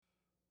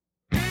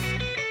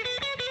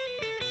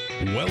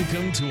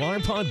Welcome to our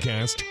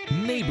podcast,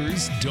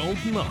 Neighbors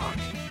Don't Knock.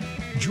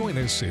 Join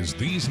us as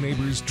these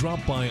neighbors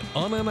drop by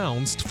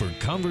unannounced for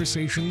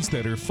conversations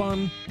that are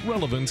fun,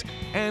 relevant,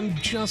 and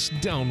just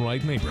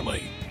downright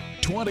neighborly.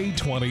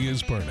 2020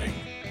 is burning.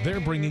 They're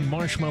bringing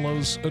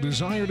marshmallows, a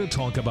desire to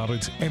talk about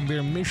it, and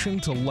their mission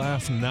to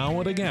laugh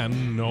now and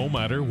again, no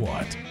matter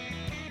what.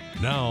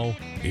 Now,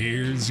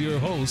 here's your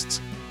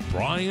hosts,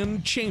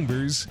 Brian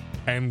Chambers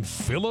and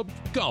Philip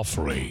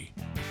Goffrey.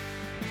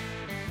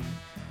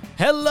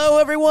 Hello,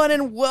 everyone,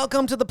 and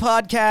welcome to the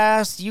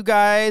podcast. You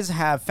guys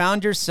have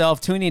found yourself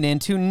tuning in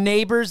to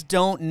Neighbors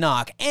Don't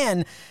Knock.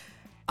 And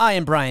I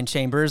am Brian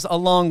Chambers.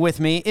 Along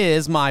with me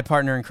is my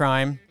partner in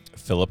crime,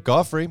 Philip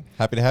Goffrey.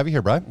 Happy to have you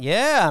here, Brian.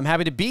 Yeah, I'm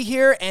happy to be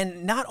here.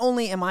 And not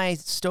only am I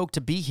stoked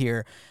to be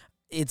here,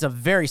 it's a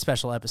very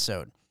special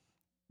episode.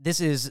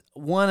 This is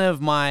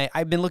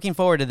I've been looking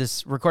forward to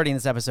recording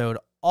this episode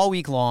all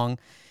week long.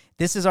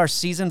 This is our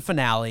season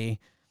finale.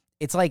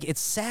 It's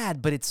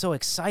sad, but it's so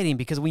exciting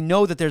because we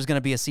know that there's going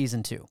to be a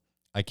season 2.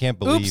 I can't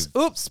believe.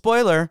 Oops,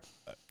 spoiler.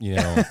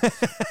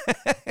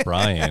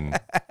 Brian,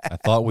 I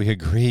thought we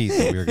agreed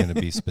that we were going to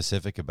be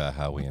specific about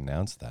how we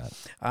announced that.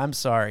 I'm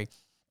sorry.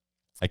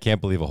 I can't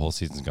believe a whole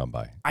season's gone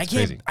by. It's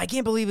crazy. I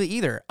can't believe it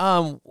either.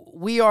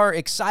 We are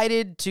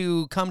excited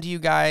to come to you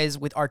guys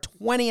with our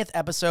 20th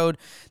episode.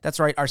 That's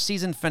right, our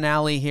season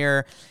finale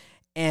here.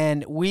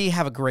 And we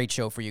have a great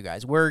show for you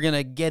guys. We're going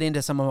to get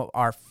into some of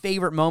our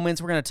favorite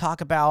moments. We're going to talk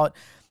about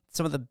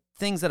some of the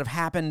things that have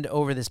happened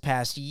over this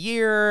past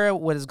year,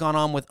 what has gone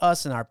on with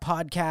us and our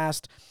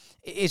podcast.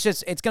 It's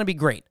going to be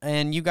great.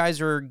 And you guys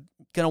are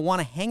going to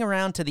want to hang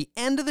around to the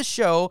end of the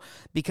show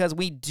because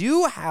we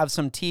do have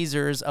some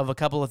teasers of a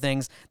couple of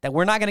things that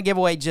we're not going to give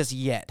away just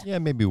yet. Yeah,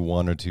 maybe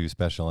one or two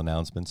special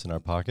announcements in our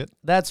pocket.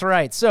 That's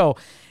right. So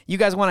you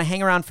guys want to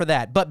hang around for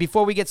that. But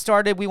before we get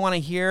started, we want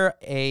to hear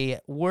a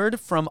word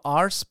from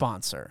our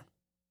sponsor.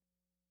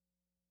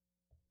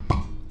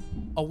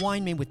 A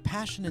wine made with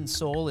passion and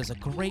soul is a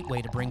great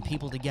way to bring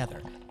people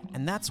together.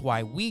 And that's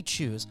why we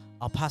choose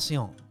El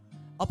Pasión.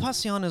 El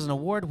Pasión is an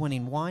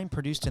award-winning wine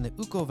produced in the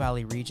Uco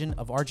Valley region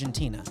of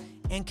Argentina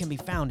and can be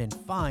found in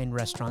fine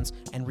restaurants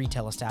and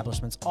retail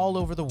establishments all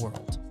over the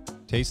world.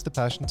 Taste the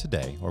passion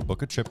today or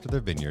book a trip to their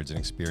vineyards and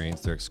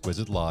experience their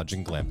exquisite lodge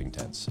and glamping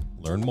tents.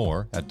 Learn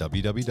more at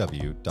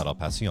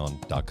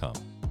www.elpasion.com.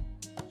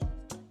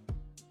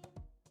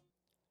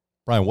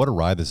 Brian, what a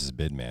ride this has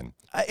been, man.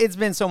 It's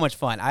been so much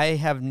fun.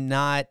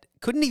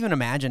 Couldn't even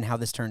imagine how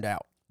this turned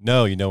out.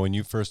 No, when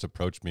you first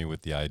approached me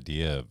with the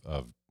idea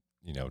of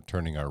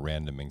turning our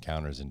random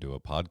encounters into a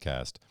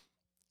podcast,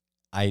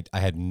 I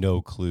had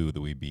no clue that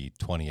we'd be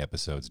 20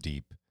 episodes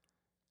deep,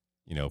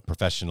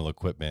 professional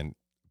equipment,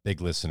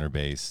 big listener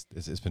base.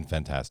 It's been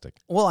fantastic.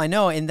 Well, I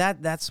know. And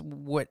that's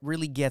what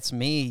really gets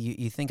me.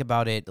 You think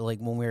about it, like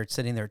when we were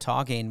sitting there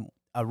talking,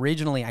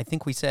 originally, I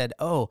think we said,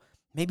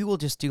 maybe we'll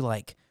just do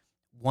like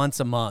once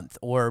a month,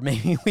 or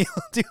maybe we'll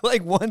do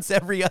like once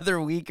every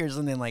other week or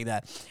something like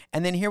that.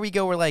 And then here we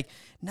go. We're like,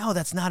 no,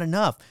 that's not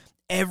enough.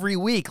 Every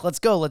week, let's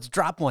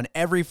drop one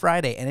every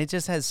Friday. And it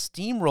just has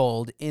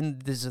steamrolled in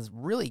this is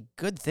really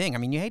good thing. I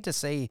mean, you hate to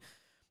say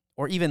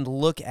or even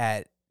look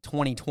at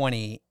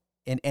 2020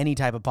 in any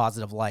type of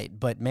positive light,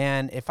 but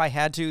man, if I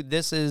had to,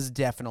 this is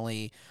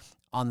definitely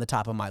on the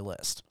top of my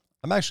list.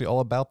 I'm actually all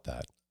about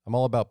that. I'm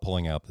all about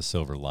pulling out the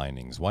silver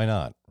linings. Why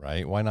not,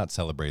 right? Why not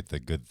celebrate the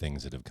good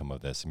things that have come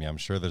of this? I mean, I'm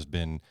sure there's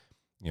been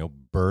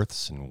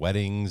births and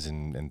weddings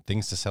and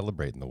things to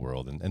celebrate in the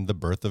world, and the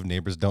birth of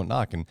Neighbors Don't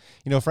Knock. And,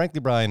 frankly,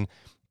 Brian,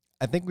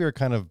 I think we were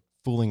kind of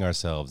fooling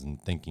ourselves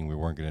and thinking we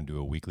weren't going to do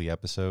a weekly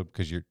episode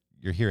because you're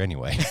here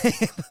anyway.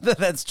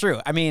 That's true.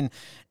 I mean,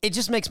 it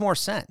just makes more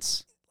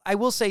sense. I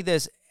will say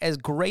this, as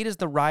great as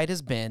the ride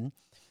has been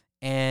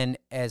and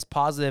as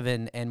positive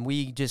and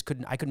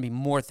I couldn't be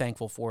more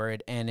thankful for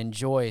it and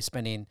enjoy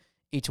spending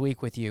each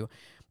week with you.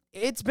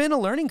 It's been a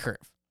learning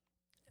curve.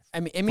 I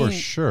mean, for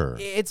sure.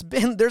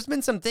 There's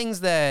been some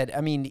things that,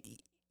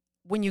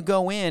 when you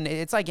go in,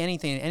 it's like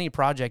anything, any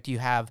project you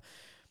have,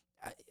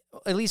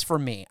 at least for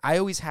me, I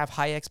always have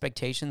high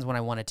expectations when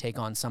I want to take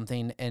on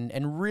something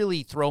and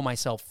really throw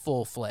myself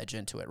full-fledged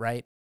into it,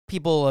 right?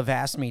 People have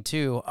asked me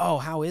too,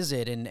 how is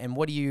it? And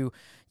what do you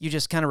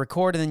just kind of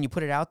record and then you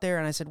put it out there?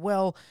 And I said,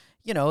 well,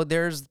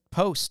 there's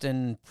post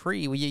and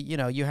pre, we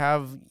got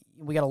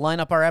to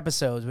line up our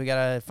episodes. We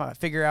got to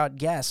figure out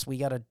guests. We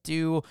got to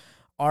do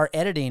our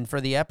editing for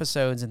the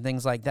episodes and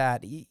things like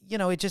that.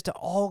 It just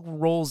all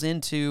rolls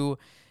into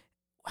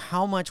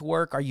how much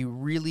work are you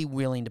really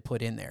willing to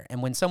put in there?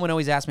 And when someone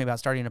always asks me about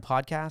starting a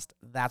podcast,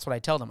 that's what I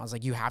tell them. I was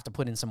like, you have to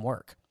put in some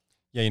work.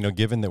 Yeah,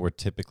 given that we're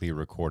typically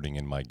recording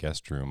in my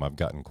guest room, I've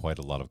gotten quite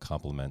a lot of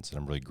compliments, and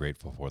I'm really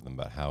grateful for them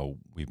about how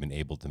we've been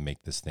able to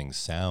make this thing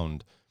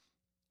sound,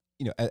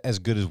 as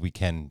good as we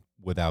can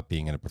without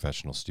being in a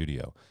professional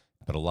studio.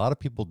 But a lot of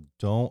people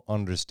don't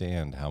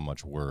understand how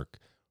much work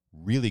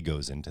really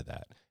goes into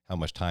that, how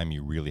much time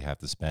you really have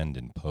to spend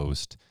in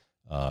post.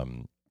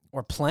 Or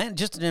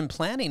just in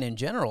planning in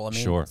general.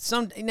 Sure.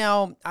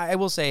 Now, I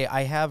will say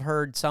I have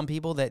heard some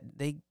people that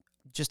they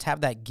just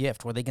have that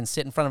gift where they can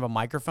sit in front of a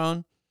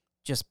microphone,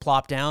 just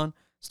plop down,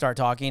 start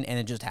talking, and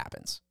it just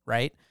happens,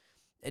 right?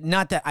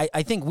 Not that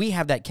I think we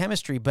have that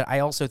chemistry, but I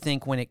also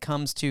think when it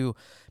comes to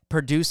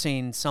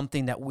producing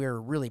something that we're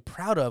really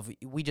proud of,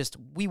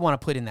 we want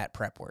to put in that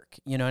prep work.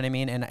 You know what I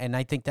mean? And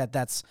I think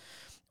that's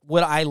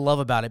what I love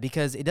about it,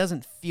 because it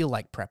doesn't feel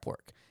like prep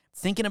work.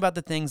 Thinking about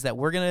the things that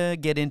we're going to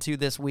get into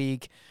this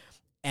week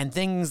and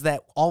things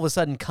that all of a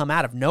sudden come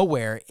out of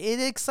nowhere,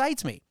 it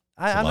excites me.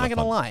 I'm not going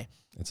to lie.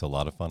 It's a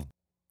lot of fun.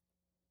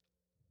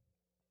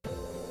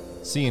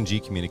 C&G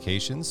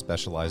Communications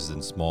specializes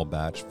in small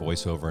batch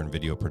voiceover and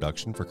video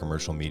production for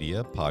commercial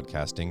media,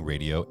 podcasting,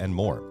 radio, and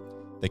more.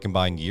 They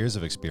combine years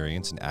of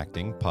experience in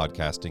acting,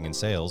 podcasting, and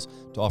sales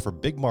to offer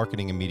big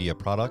marketing and media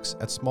products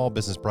at small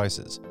business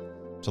prices.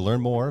 To learn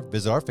more,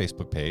 visit our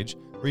Facebook page,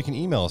 or you can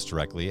email us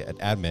directly at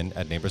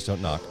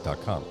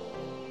admin@neighborsdon'tknock.com.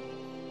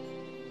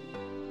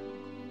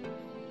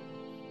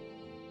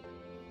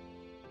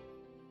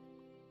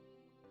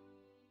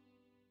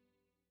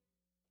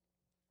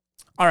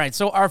 All right,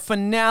 so our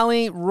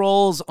finale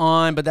rolls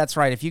on, but that's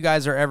right. If you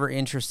guys are ever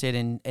interested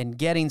in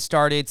getting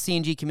started,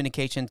 C&G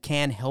Communications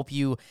can help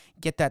you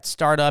get that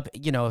startup,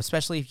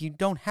 especially if you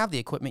don't have the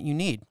equipment you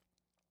need.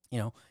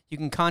 You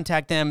can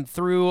contact them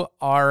through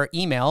our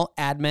email,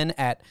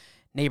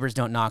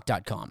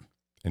 admin@neighborsdon'tknock.com.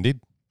 Indeed.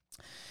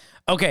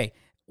 Okay,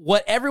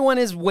 what everyone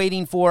is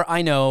waiting for,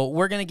 I know,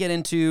 we're going to get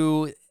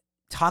into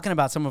talking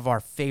about some of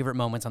our favorite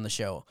moments on the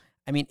show.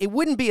 I mean, it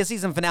wouldn't be a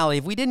season finale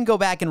if we didn't go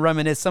back and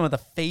reminisce some of the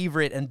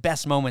favorite and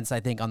best moments, I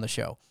think, on the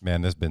show.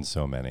 Man, there's been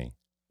so many.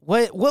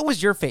 What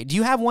was your favorite? Do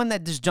you have one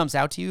that just jumps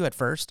out to you at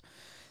first?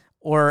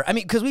 Or, I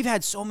mean, because we've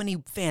had so many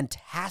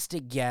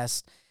fantastic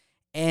guests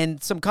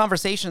and some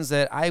conversations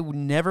that I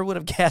never would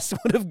have guessed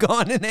would have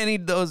gone in any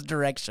of those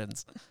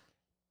directions.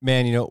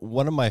 Man,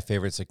 one of my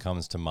favorites that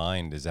comes to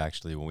mind is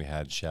actually when we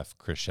had Chef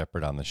Chris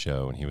Shepard on the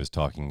show, and he was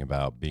talking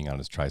about being on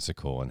his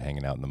tricycle and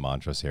hanging out in the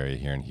Montrose area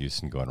here in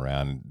Houston, going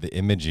around. And the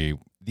imagery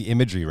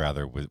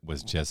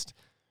was just,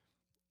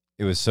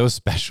 it was so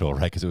special,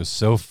 right? Because it was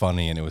so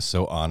funny and it was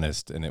so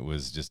honest, and it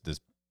was just this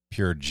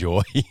pure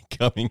joy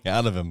coming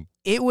out of him.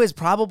 It was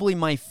probably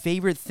my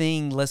favorite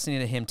thing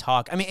listening to him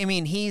talk. I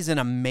mean, he's an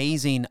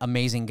amazing,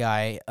 amazing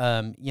guy.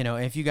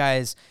 If you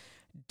guys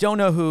don't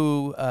know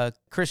who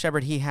Chris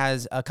Shepard, he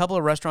has a couple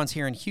of restaurants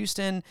here in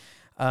Houston,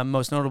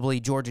 most notably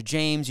Georgia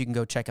James. You can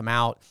go check him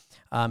out.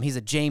 He's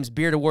a James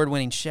Beard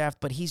Award-winning chef,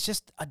 but he's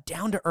just a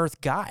down-to-earth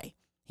guy.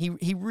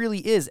 He really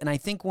is. And I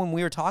think when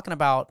we were talking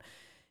about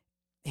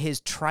his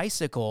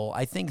tricycle,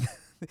 I think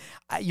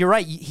you're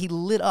right. He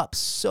lit up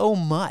so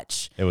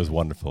much. It was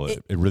wonderful.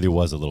 It really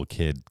was a little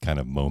kid kind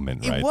of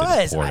moment, right? It was.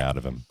 That just poured out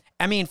of him.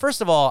 I mean,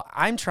 first of all,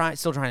 I'm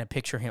still trying to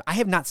picture him. I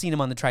have not seen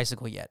him on the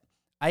tricycle yet.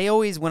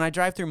 When I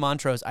drive through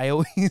Montrose, I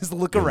always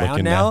look You're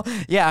around now.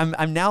 down. Yeah,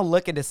 I'm now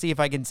looking to see if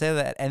I can say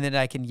that, and then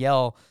I can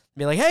yell,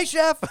 be like, "Hey,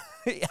 chef,"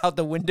 out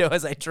the window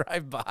as I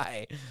drive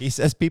by. He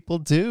says people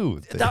do.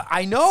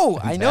 I know.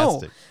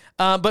 Fantastic.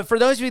 But for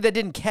those of you that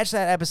didn't catch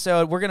that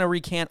episode, we're going to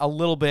recant a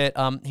little bit.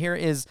 Here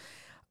is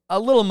a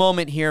little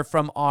moment here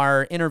from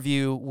our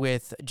interview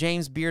with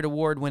James Beard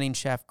Award-winning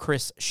chef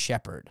Chris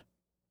Shepard.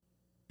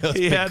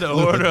 He had to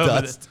order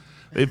them.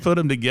 They put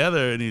them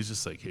together, and he's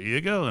just like, "Here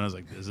you go." And I was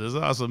like, "This is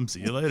awesome.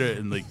 See you later."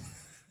 And like,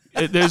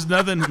 there's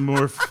nothing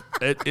more.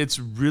 It's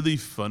really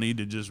funny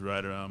to just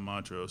ride around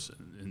Montrose,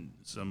 and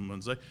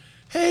someone's like,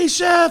 "Hey,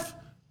 chef,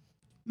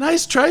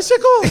 nice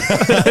tricycle."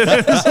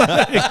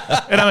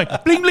 And I'm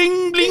like, "Bling,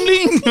 bling, bling,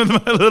 bling,"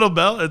 with my little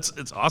bell.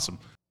 It's awesome.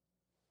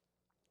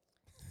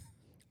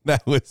 It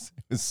was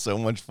so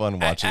much fun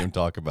watching him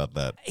talk about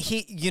that.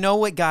 You know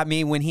what got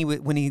me when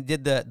he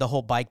did the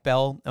whole bike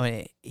bell?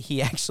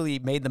 He actually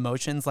made the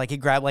motions, like he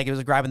grabbed, like it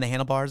was grabbing the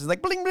handlebars. It's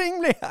like bling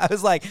bling bling. I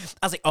was like,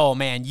 oh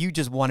man, you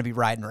just want to be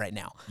riding right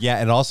now. Yeah,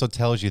 and it also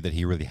tells you that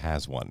he really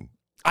has one.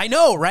 I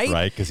know, right?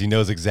 Right, because he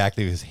knows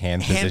exactly his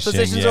hand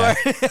positions yeah.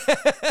 are.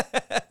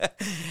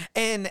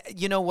 And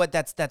you know what?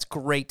 That's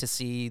great to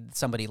see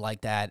somebody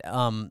like that,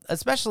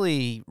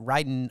 especially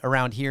riding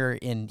around here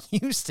in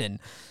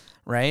Houston.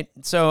 Right?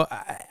 So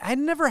I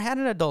never had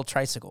an adult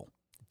tricycle.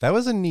 That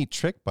was a neat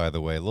trick, by the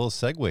way. A little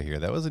segue here.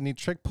 That was a neat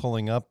trick,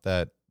 pulling up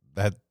that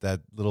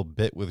little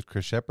bit with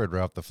Chris Shepard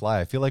right off the fly.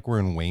 I feel like we're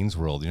in Wayne's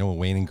World. When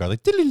Wayne and Garlic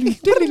for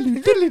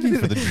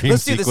the dream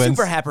Let's sequence. do the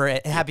super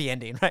happy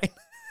ending, right?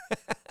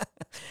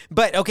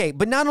 But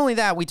not only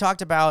that, we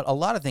talked about a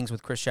lot of things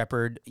with Chris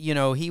Shepard.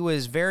 He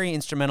was very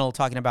instrumental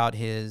talking about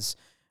his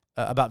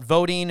about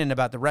voting and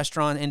about the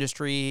restaurant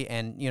industry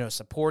and,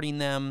 supporting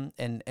them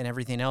and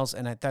everything else.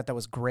 And I thought that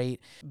was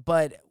great.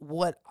 But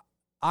what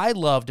I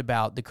loved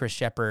about the Chris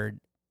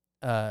Shepard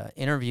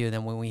interview,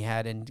 then when we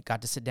had and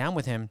got to sit down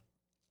with him,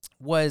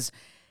 was,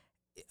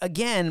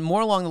 again,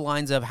 more along the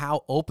lines of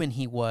how open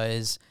he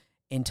was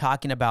in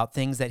talking about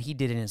things that he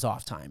did in his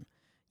off time.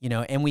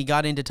 And we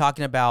got into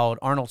talking about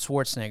Arnold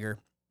Schwarzenegger.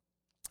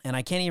 And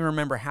I can't even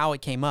remember how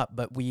it came up,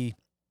 but we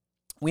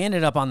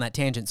ended up on that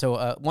tangent.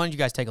 So why don't you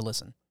guys take a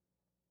listen?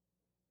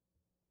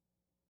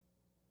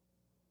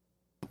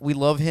 We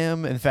love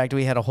him. In fact,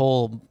 we had a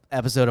whole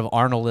episode of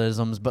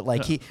Arnoldisms, but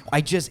like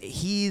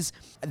he's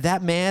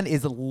that man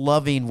is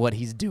loving what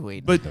he's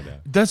doing. But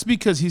that's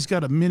because he's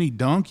got a mini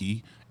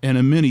donkey and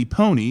a mini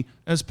pony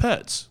as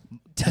pets.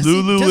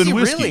 Lulu and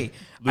whiskey.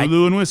 Really?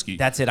 Lulu and whiskey.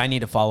 That's it. I need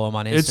to follow him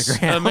on Instagram.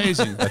 It's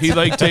amazing. He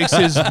like takes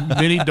his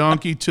mini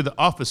donkey to the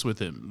office with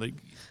him. Like,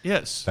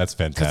 yes, that's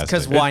fantastic.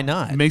 Because why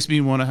not? It makes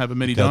me want to have a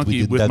mini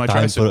donkey with my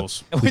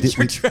tricycles. With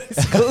your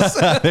tricycles.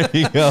 There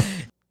you go.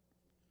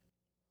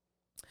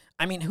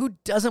 I mean, who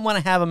doesn't want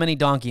to have a mini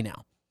donkey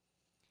now?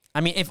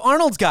 I mean, if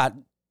Arnold's got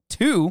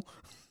 2,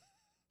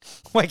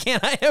 why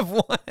can't I have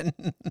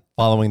 1?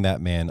 Following that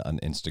man on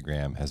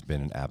Instagram has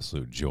been an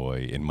absolute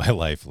joy in my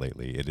life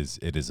lately. It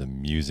is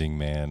amusing,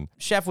 man.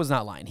 Chef was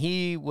not lying.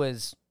 He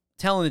was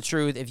telling the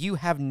truth. If you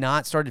have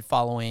not started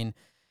following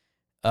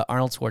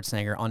Arnold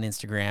Schwarzenegger on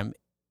Instagram,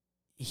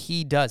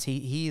 he does.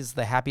 He is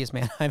the happiest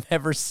man I've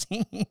ever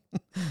seen.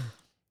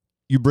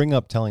 You bring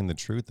up telling the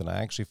truth, and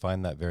I actually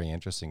find that very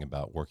interesting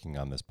about working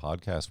on this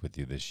podcast with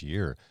you this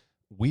year.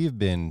 We've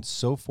been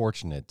so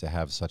fortunate to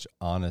have such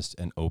honest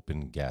and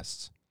open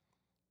guests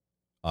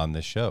on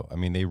this show. I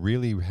mean, they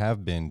really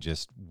have been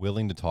just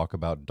willing to talk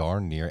about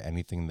darn near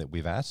anything that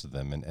we've asked of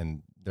them.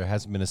 And there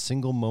hasn't been a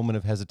single moment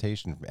of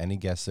hesitation from any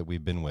guests that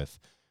we've been with,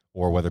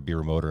 or whether it be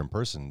remote or in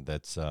person,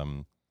 that's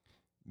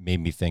made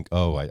me think,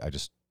 oh, I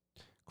just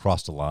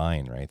crossed a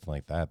line or anything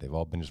like that. They've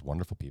all been just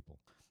wonderful people.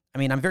 I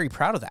mean, I'm very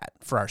proud of that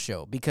for our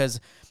show, because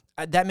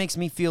that makes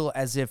me feel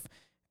as if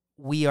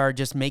we are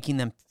just making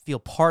them feel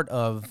part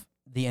of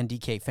the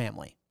NDK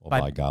family. Well,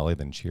 by golly,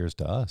 then cheers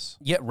to us.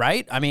 Yeah,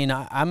 right? I mean,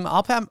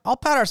 I'll pat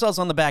ourselves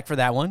on the back for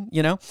that one,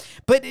 you know?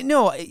 But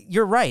no,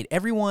 you're right.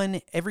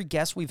 Every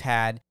guest we've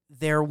had,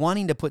 they're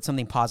wanting to put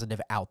something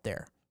positive out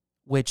there,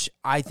 which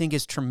I think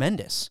is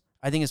tremendous.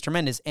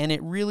 And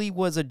it really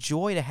was a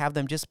joy to have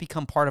them just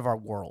become part of our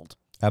world.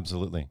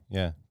 Absolutely.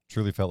 Yeah.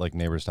 Truly felt like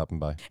neighbors stopping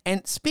by.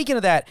 And speaking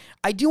of that,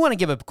 I do want to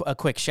give a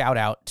quick shout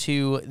out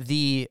to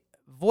the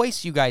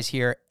voice you guys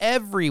hear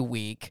every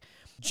week,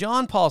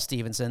 John Paul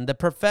Stevenson, the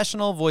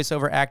professional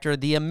voiceover actor,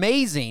 the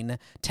amazing,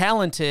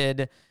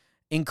 talented,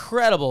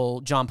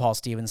 incredible John Paul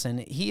Stevenson.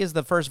 He is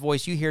the first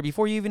voice you hear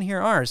before you even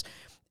hear ours.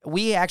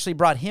 We actually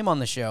brought him on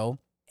the show,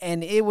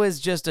 and it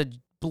was just a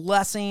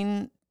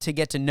blessing to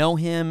get to know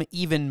him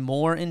even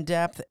more in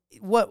depth.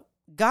 What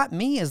got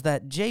me is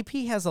that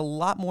JP has a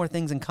lot more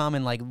things in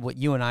common, like what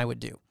you and I would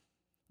do.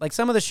 Like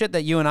some of the shit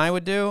that you and I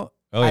would do,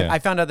 I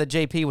found out that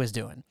JP was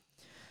doing.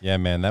 Yeah,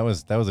 man, that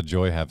was a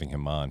joy having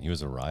him on. He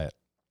was a riot.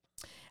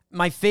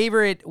 My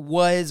favorite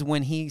was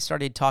when he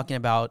started talking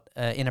about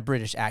in a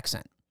British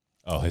accent.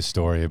 Oh, his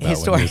story about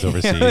when he was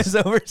overseas. He was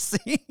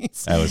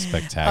overseas. That was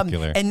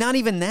spectacular. And not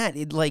even that.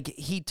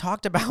 He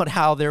talked about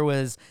how there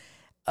was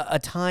a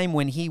time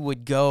when he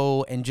would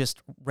go and just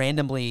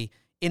randomly,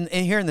 in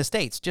here in the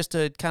States, just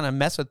to kind of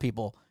mess with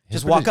people,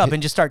 walk up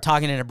and just start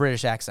talking in a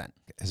British accent.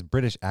 His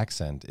British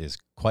accent is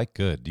quite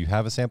good. Do you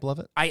have a sample of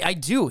it? I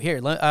do.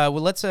 Here,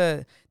 let's.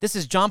 This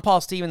is John Paul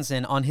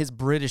Stevenson on his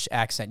British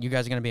accent. You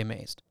guys are going to be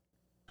amazed.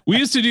 We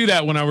used to do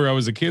that whenever I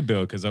was a kid,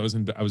 though, because I was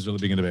really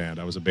big into band.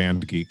 I was a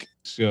band geek,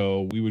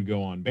 so we would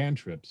go on band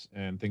trips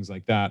and things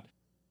like that,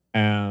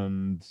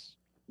 and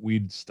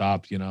we'd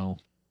stop, in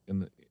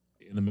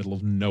the middle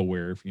of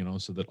nowhere,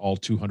 so that all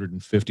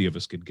 250 of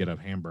us could get a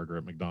hamburger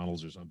at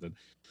McDonald's or something,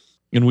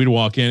 and we'd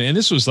walk in, and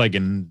this was like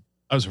I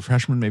was a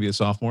freshman, maybe a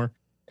sophomore,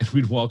 and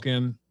we'd walk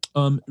in.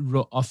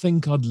 I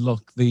think I'd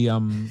like the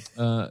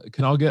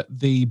can I get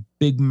the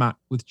Big Mac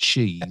with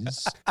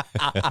cheese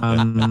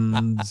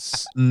and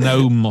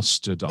no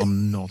mustard?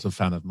 I'm not a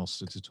fan of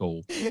mustard at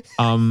all.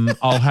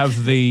 I'll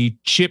have the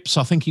chips.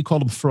 I think you call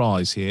them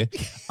fries here.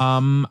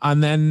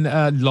 And then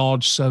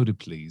large soda,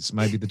 please.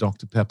 Maybe the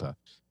Dr. Pepper.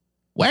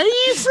 Where are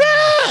you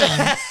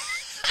from?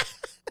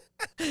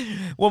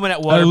 Woman at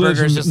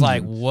Whataburger is just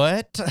like,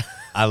 what?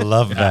 I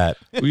love that.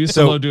 We used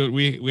to do it.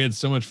 We had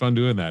so much fun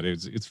doing that.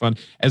 It's fun.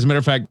 As a matter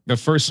of fact, the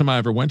first time I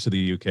ever went to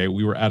the UK,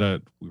 we were at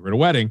a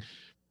wedding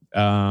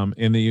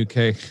in the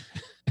UK.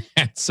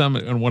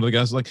 And one of the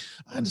guys was like,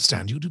 I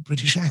understand you do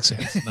British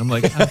accents. And I'm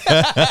like,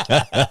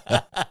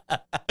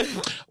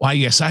 why,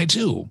 yes, I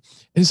do.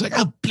 And he's like,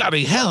 oh,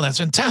 bloody hell, that's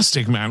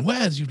fantastic, man. Where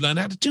did you learn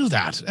how to do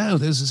that? Oh,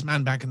 there's this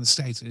man back in the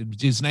States.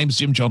 His name's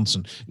Jim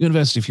Johnson,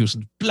 University of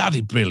Houston.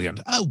 Bloody brilliant.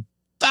 Oh,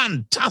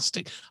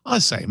 fantastic. I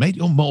say, mate,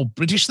 you're more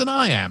British than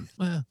I am.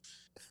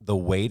 The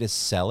way to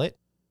sell it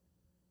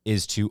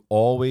is to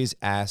always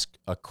ask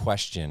a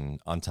question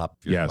on top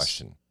of your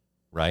question,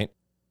 right?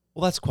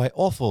 Well, that's quite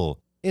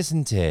awful,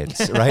 isn't it?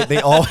 Right? They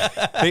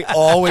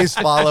always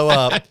follow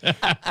up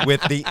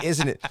with the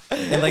isn't it?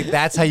 And like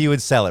that's how you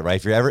would sell it, right?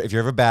 If you're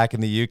ever back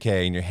in the UK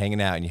and you're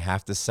hanging out and you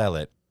have to sell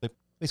it, like,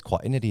 he's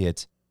quite an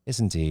idiot,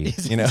 isn't he?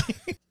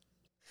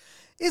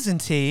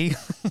 Isn't he?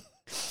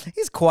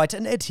 He's quite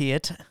an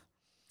idiot.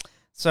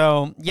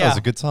 So yeah, that was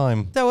a good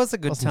time. That was a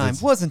good time,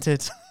 wasn't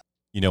it?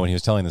 When he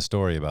was telling the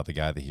story about the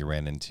guy that he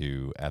ran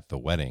into at the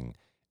wedding,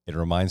 it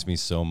reminds me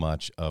so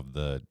much of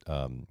the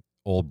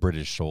old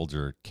British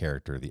soldier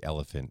character, the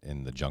elephant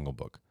in the Jungle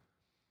Book.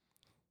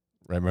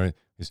 Right? Remember,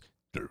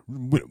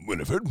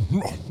 Winifred,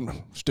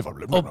 stiff upper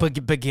lip. Oh,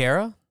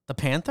 Bagheera, the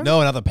panther.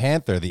 No, not the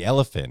panther. The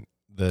elephant.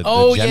 The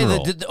Oh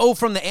general. yeah,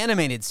 from the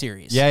animated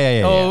series.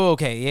 Yeah. Oh,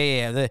 okay,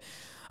 yeah.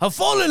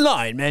 Fall in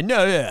line, man.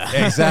 No,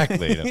 yeah.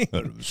 Exactly.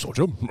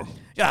 Soldier.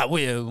 Yeah,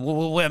 we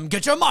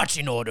get your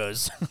marching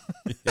orders.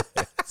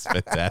 It's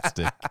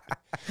fantastic.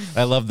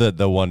 I love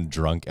the one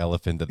drunk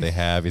elephant that they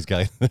have. He's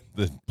got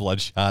the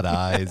bloodshot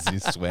eyes.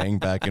 He's swaying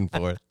back and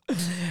forth.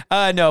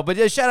 No,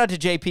 but shout out to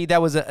JP.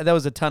 That was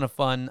a ton of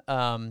fun.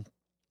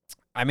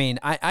 I mean,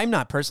 I'm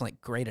not personally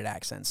great at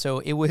accents, so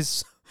it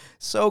was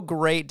so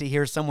great to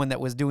hear someone that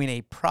was doing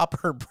a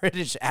proper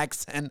British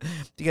accent,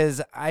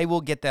 because I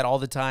will get that all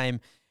the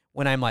time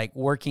when I'm like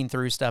working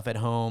through stuff at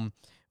home,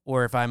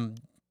 or if I'm,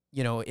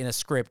 in a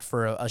script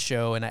for a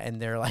show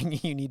and they're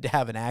like, you need to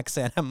have an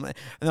accent. And they're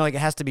like, it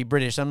has to be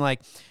British. I'm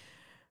like,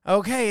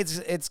 okay,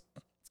 it's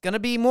going to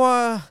be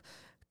more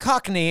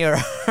Cockney or,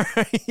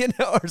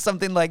 or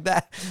something like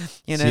that.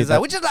 It's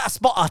like, would you like a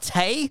spot of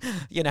tea?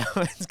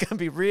 It's going to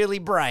be really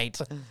bright.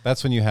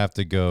 That's when you have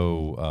to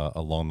go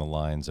along the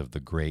lines of the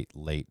great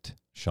late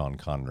Sean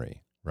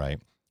Connery, right?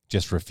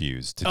 Just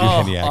refuse to do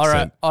any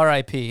accent.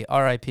 R.I.P.,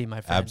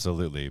 my friend.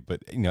 Absolutely.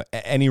 But,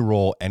 any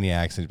role, any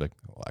accent, you're like,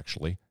 well,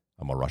 actually,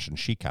 I'm a Russian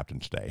she captain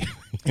today.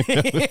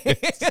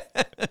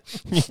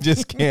 You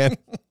just can't.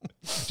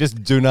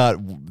 Just do not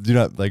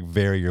like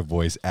vary your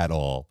voice at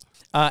all.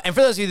 And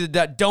for those of you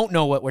that don't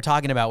know what we're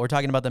talking about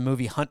the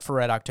movie Hunt for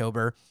Red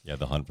October. Yeah,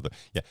 the Hunt for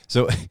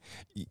So,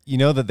 you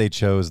know that they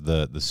chose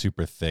the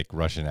super thick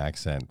Russian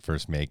accent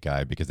first mate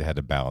guy because they had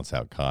to balance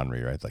out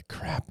Connery, right? It's like,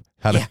 crap.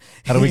 How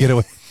do we get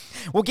away?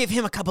 We'll give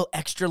him a couple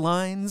extra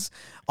lines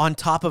on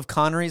top of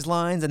Connery's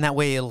lines, and that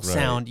way it'll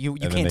sound, you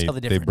can't tell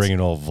the difference. They bring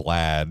in old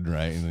Vlad,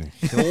 right?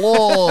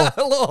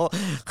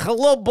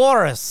 Hello,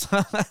 Boris.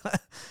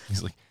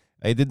 He's like,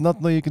 I did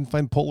not know you can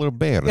find polar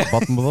bear at the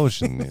bottom of the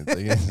ocean.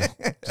 It's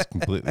just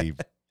completely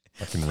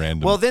fucking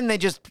random. Well, then they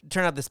just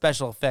turn out the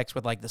special effects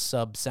with like the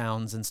sub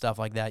sounds and stuff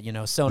like that,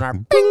 sonar.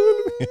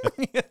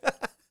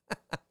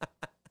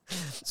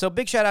 So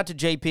big shout out to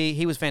JP.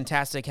 He was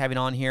fantastic having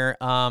on here.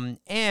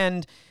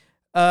 And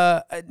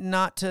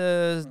not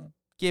to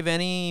give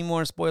any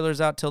more spoilers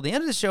out till the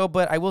end of the show,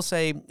 but I will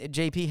say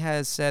JP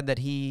has said that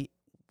you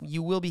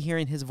will be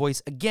hearing his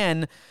voice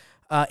again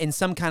in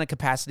some kind of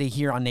capacity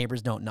here on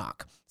Neighbors Don't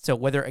Knock. So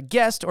whether a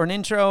guest or an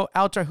intro,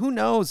 outro, who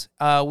knows?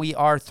 We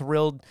are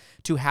thrilled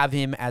to have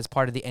him as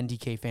part of the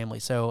NDK family.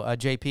 So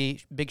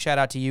JP, big shout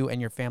out to you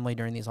and your family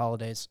during these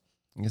holidays.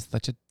 It's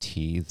such a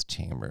tease,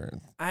 Chambers.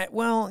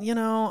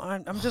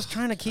 I'm just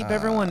trying to keep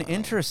everyone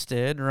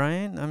interested,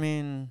 right? I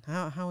mean,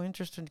 how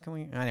interested can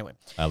we? Anyway.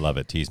 I love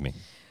it. Tease me.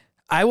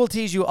 I will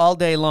tease you all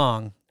day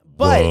long.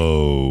 But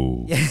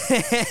Whoa.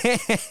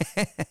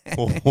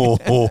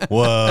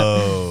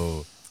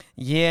 Whoa.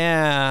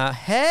 Yeah.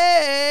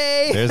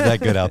 Hey. There's that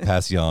good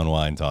Alpacon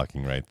wine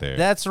talking right there.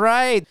 That's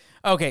right.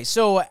 Okay,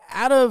 so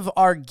out of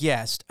our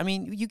guests, I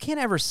mean, you can't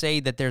ever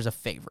say that there's a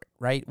favorite,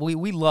 right?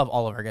 We love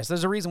all of our guests.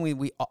 There's a reason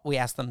we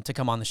asked them to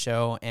come on the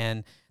show,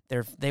 and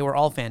they were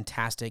all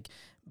fantastic.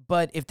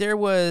 But if there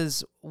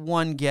was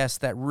one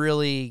guest that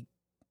really,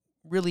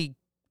 really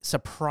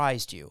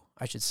surprised you,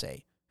 I should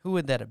say, who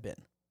would that have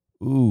been?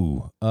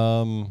 Ooh,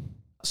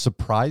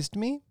 surprised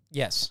me?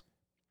 Yes.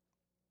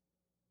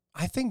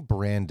 I think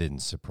Brandon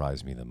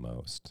surprised me the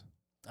most.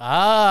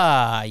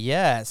 Ah,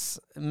 yes.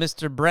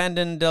 Mr.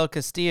 Brandon Del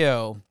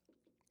Castillo.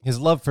 His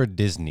love for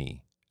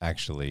Disney,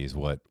 actually, is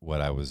what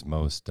I was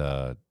most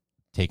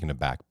taken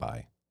aback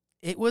by.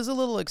 It was a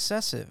little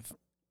excessive.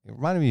 It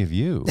reminded me of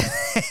you.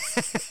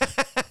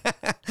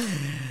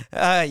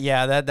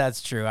 Yeah,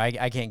 that's true.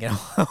 I can't get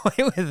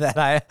away with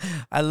that.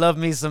 I love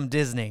me some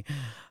Disney.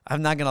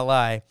 I'm not going to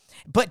lie.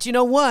 But you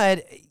know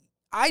what?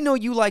 I know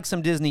you like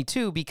some Disney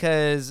too,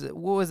 because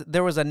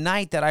there was a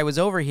night that I was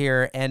over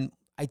here and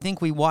I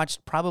think we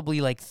watched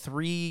probably like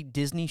 3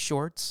 Disney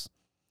shorts.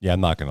 Yeah,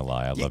 I'm not going to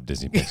lie. I love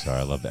Disney Pixar.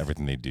 I love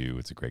everything they do.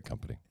 It's a great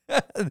company.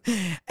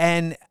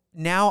 And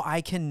now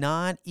I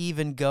cannot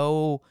even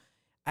go.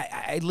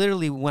 I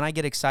literally, when I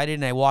get excited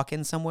and I walk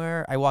in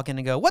somewhere, I walk in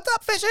and go, "What's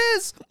up,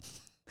 fishes?"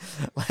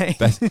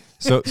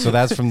 So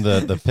that's from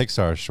the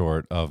Pixar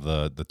short of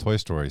the Toy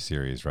Story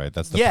series, right?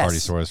 That's the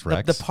Partysaurus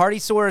Rex. The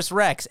Partysaurus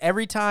Rex.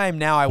 Every time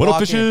now I what walk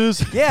up,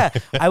 fishes? in. Yeah,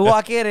 I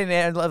walk in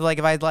and like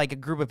if I had like a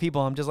group of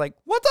people, I'm just like,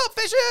 "What's up,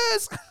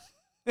 fishes?"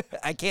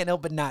 I can't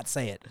help but not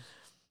say it.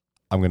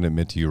 I'm going to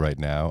admit to you right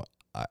now,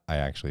 I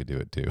actually do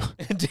it too.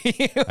 Do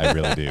you? I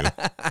really do.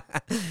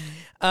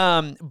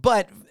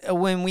 But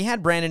when we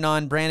had Brandon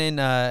on,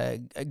 a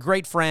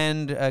great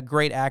friend, a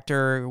great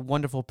actor,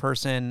 wonderful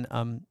person,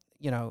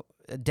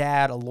 a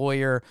dad, a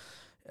lawyer,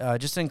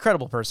 just an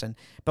incredible person.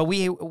 But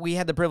we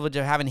had the privilege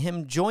of having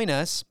him join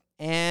us,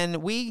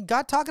 and we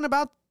got talking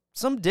about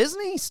some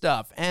Disney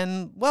stuff.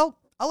 And, well,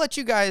 I'll let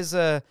you guys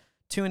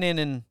tune in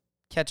and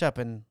catch up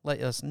and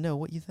let us know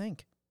what you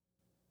think.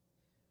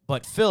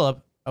 But,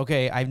 Philip,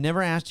 okay, I've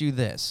never asked you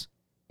this.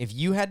 If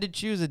you had to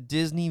choose a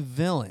Disney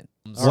villain.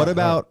 What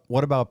about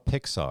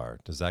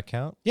Pixar? Does that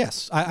count?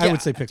 Yes, I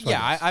would say Pixar.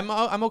 Yeah,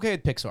 I'm okay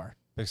with Pixar.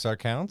 Pixar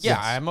counts? Yeah,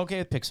 I'm okay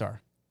with Pixar.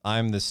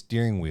 I'm the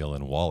steering wheel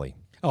in WALL-E.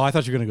 Oh, I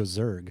thought you were going to go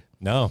Zurg.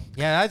 No.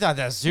 Yeah, I thought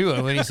that's too.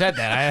 When he said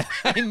that,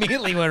 I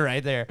immediately went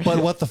right there. But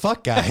what the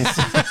fuck, guys?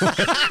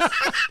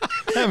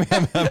 I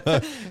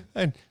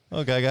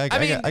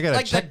gotta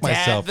like check the dad-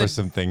 myself the- for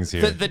some things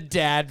here. The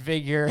dad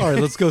figure. All right,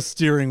 let's go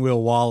steering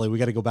wheel WALL-E. We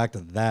got to go back to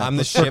that. I'm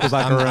the Let's circle ship's.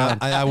 back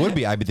around. I would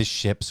be. I'd be the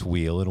ship's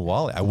wheel in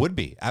WALL-E. I would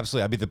be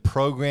absolutely. I'd be the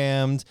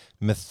programmed,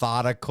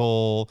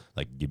 methodical.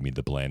 Like, give me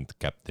the blank,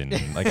 Captain.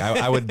 Like,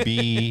 I would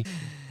be.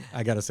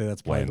 I got to say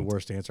that's probably the Wind.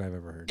 worst answer I've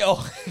ever heard.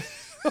 Oh.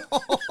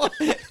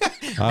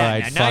 All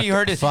right. now you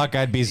heard it. Fuck,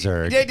 I'd be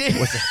Zurg.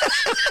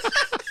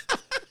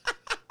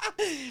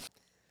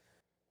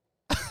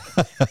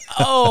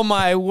 Oh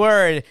my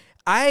word.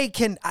 I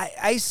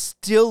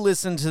still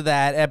listen to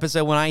that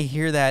episode when I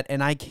hear that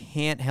and I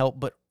can't help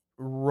but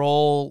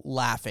roll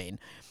laughing.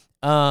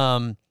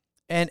 And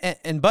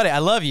buddy, I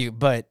love you,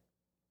 but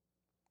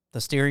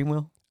the steering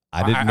wheel?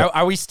 I didn't know.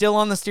 Are we still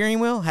on the steering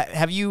wheel?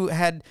 Have you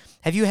had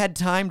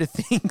time to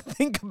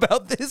think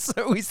about this?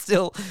 Are we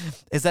still?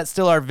 Is that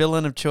still our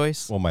villain of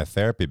choice? Well, my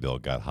therapy bill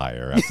got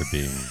higher after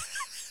being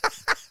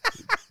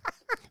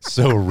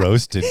so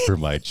roasted for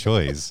my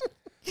choice.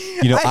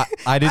 You know,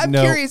 I didn't know.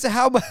 I'm curious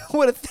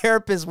what a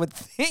therapist would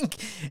think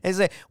and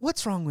say,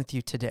 "What's wrong with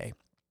you today?"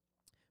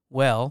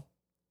 Well,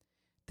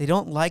 they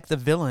don't like the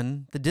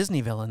villain, the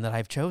Disney villain that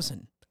I've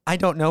chosen. I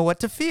don't know what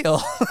to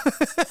feel.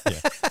 Yeah.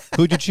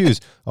 Who'd you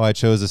choose? Oh, I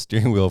chose a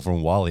steering wheel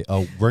from WALL-E.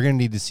 Oh, we're going to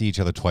need to see each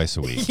other twice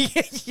a week.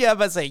 Yeah, I'm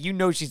about to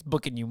say, she's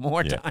booking you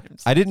more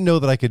times. I didn't know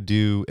that I could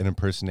do an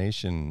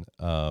impersonation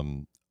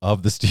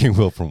of the steering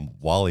wheel from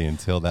WALL-E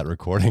until that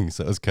recording,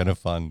 so it was kind of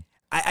fun.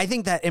 I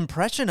think that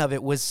impression of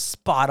it was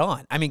spot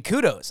on. I mean,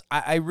 kudos.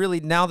 I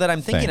really, now that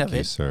I'm thinking of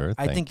it, sir.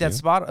 I think that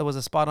was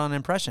a spot on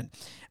impression.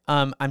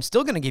 I'm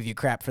still going to give you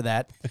crap for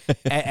that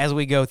as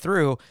we go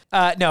through.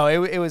 No,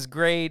 it was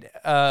great.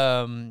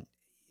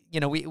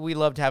 We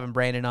loved having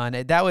Brandon on.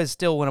 That was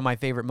still one of my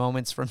favorite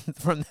moments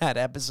from that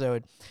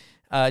episode.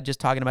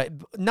 Just talking about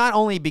not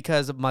only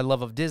because of my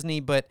love of Disney,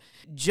 but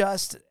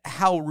just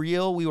how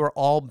real we were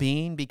all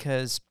being,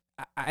 because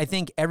I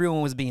think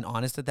everyone was being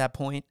honest at that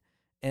point.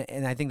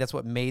 And I think that's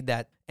what made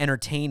that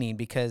entertaining,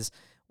 because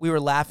we were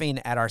laughing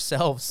at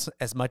ourselves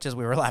as much as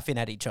we were laughing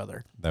at each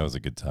other. That was a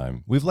good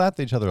time. We've laughed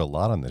at each other a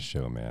lot on this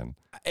show, man.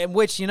 And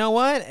which, you know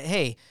what?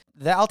 Hey,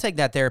 I'll take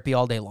that therapy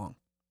all day long.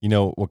 You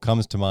know, what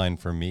comes to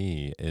mind for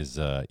me is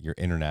your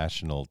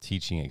international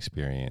teaching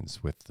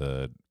experience with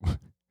the...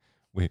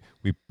 We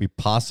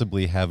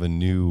possibly have a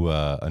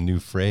new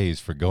phrase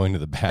for going to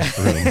the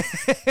bathroom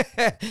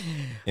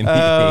in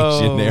the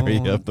Asian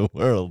area of the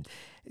world.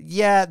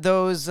 Yeah,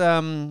 those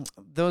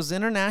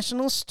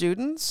international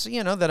students,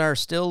 that are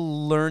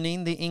still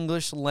learning the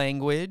English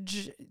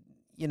language,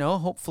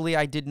 hopefully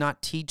I did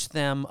not teach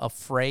them a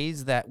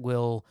phrase that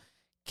will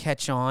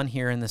catch on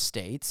here in the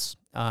States.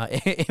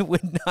 It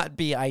would not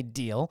be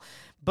ideal.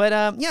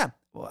 But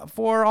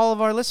for all of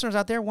our listeners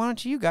out there, why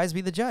don't you guys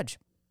be the judge?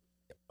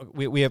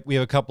 We have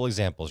a couple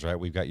examples, right?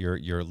 We've got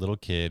your little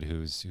kid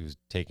who's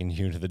taking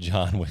you to the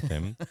John with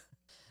him.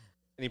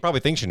 And he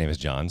probably thinks your name is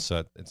John,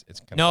 so it's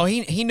kind of... No,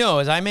 he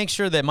knows. I make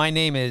sure that my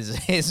name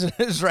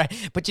is right.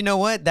 But you know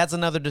what? That's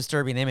another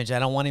disturbing image. I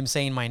don't want him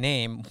saying my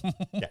name.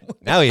 Yeah.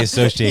 Now he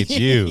associates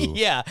you.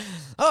 Yeah.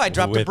 Oh, I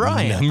dropped a with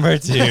Brian. number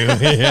 2.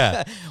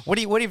 Yeah. What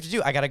do you have to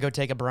do? I got to go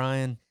take a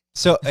Brian.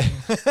 So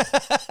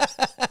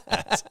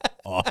that's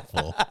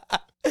awful.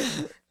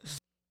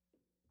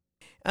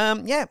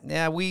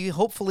 Yeah. We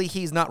hopefully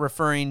he's not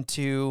referring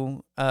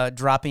to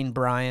dropping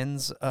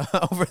Brian's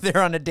over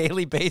there on a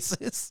daily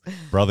basis.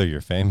 Brother,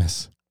 you're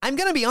famous. I'm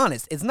gonna be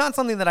honest. It's not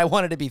something that I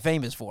wanted to be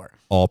famous for.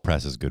 All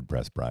press is good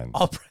press, Brian.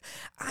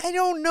 I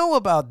don't know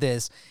about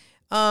this,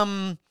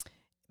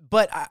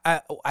 but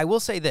I will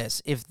say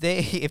this: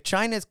 if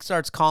China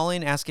starts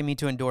calling asking me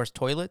to endorse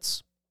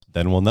toilets,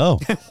 then we'll know.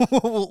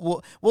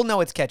 we'll know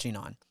it's catching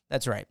on.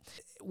 That's right.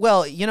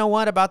 Well, you know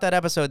what about that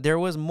episode? There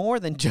was more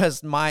than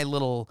just my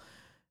little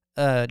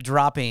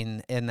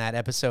dropping in that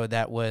episode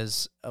that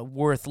was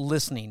worth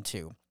listening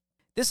to.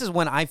 This is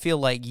when I feel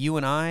like you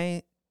and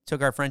I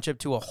took our friendship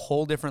to a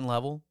whole different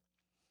level.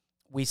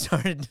 We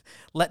started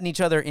letting each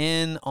other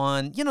in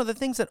on, the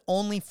things that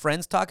only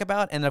friends talk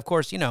about. And of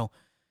course,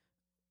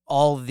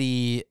 all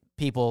the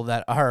people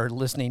that are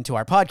listening to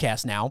our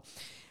podcast now,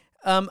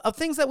 of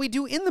things that we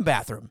do in the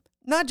bathroom,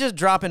 not just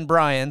dropping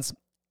Brian's,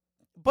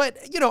 but,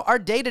 our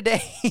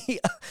day-to-day,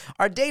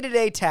 our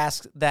day-to-day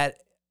tasks that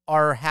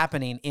are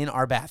happening in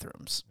our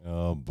bathrooms.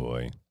 Oh,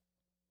 boy.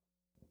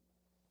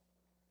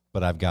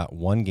 But I've got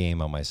one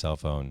game on my cell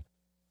phone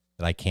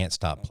that I can't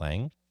stop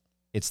playing.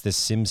 It's the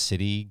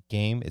SimCity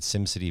game. It's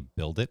SimCity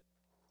Build It.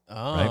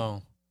 Oh.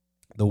 Right?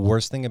 The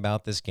worst thing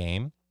about this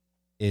game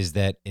is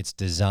that it's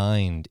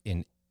designed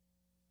in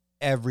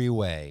every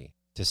way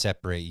to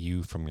separate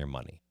you from your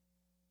money.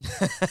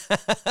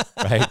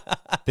 Right?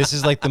 This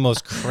is like the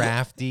most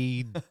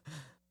crafty,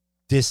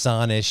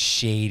 dishonest,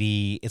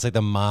 shady. It's like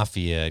the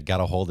mafia got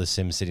a hold of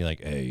SimCity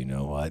like, hey, you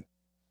know what?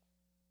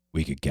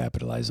 We could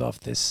capitalize off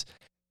this.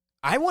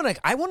 I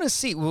want to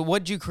see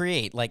what'd you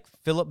create, like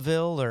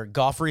Phillipville or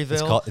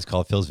Goffreyville? It's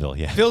called Philsville.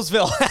 Yeah,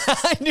 Philsville.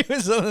 I knew it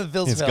was something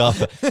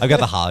Philsville. I've got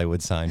the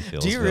Hollywood sign.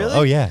 Philsville. Do you really?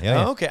 Oh yeah.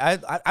 Oh, okay.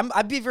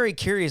 I'd be very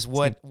curious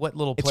what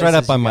little. It's places right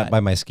up you got.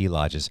 by my ski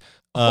lodges.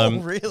 Oh,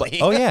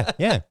 really? Oh yeah.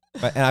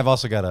 And I've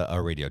also got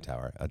a radio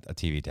tower, a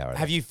TV tower.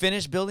 Have you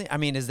finished building? I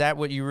mean, is that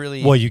what you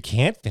really? Well, you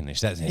can't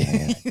finish that.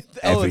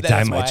 Every that's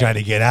time I why. try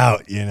to get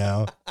out,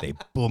 they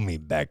pull me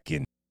back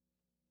in.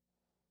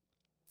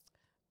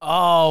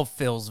 Oh,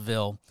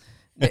 Philsville.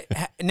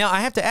 Now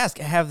I have to ask: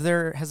 has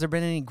there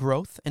been any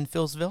growth in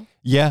Philsville?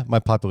 Yeah, my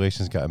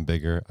population's gotten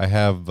bigger. I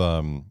have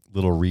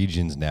little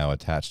regions now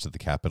attached to the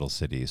capital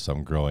city, so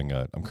I'm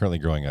currently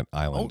growing an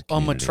island.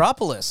 A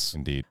metropolis.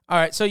 Indeed. All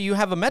right, so you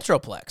have a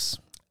metroplex.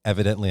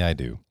 Evidently, I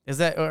do. Is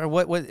that or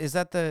what is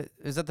that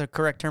the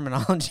correct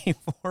terminology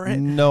for it?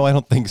 No, I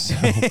don't think so.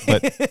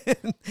 But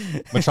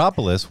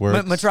metropolis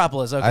works.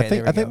 Metropolis.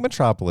 Okay, I think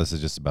metropolis is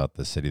just about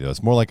the city, though.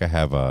 It's more like I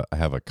have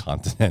a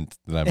continent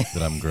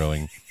that I'm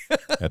growing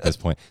at this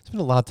point. Spent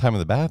a lot of time in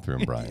the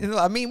bathroom, Brian.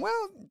 I mean,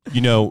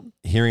 well,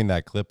 hearing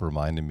that clip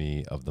reminded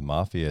me of the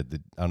mafia. I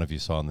don't know if you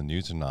saw on the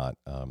news or not,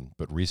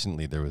 but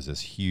recently there was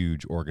this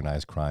huge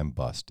organized crime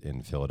bust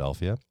in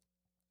Philadelphia.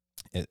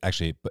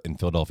 Actually, in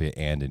Philadelphia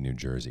and in New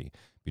Jersey,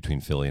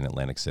 between Philly and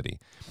Atlantic City.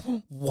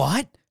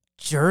 What?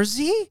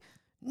 Jersey?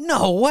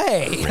 No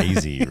way.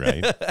 Crazy,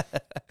 right?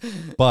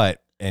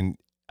 But, and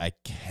I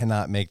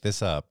cannot make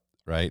this up,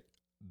 right?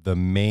 The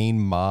main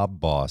mob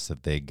boss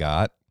that they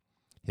got,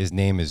 his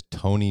name is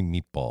Tony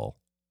Meatball.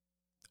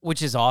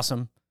 Which is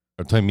awesome.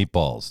 Or Tony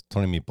Meatballs.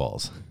 Tony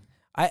Meatballs.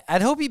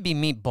 I'd hope he'd be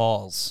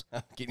Meatballs.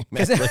 Getting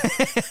mad.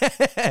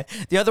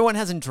 The other one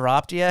hasn't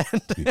dropped yet.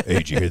 Hey,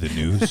 did you hear the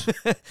news?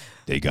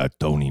 They got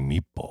Tony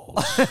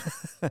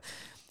Meatballs.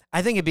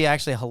 I think it'd be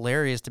actually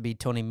hilarious to be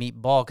Tony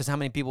Meatball, because how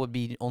many people would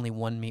be only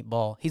one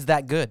meatball? He's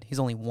that good. He's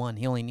only one.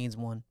 He only needs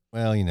one.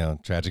 Well,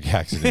 tragic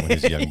accident when he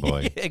was a young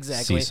boy.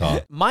 Exactly.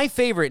 Seesaw. My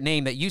favorite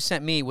name that you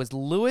sent me was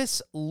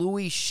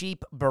Louis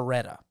Sheep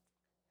Beretta.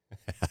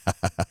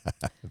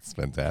 That's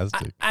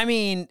fantastic. I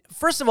mean,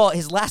 first of all,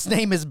 his last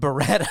name is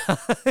Beretta.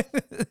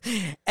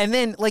 And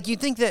then, you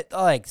think that,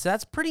 so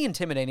that's pretty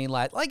intimidating.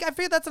 Like, I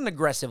feel that's an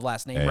aggressive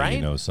last name, Hey,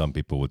 right? some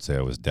people would say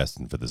I was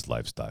destined for this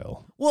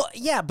lifestyle. Well,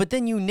 yeah, but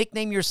then you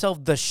nickname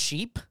yourself the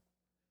Sheep?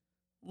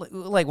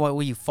 Like, what,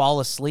 will you fall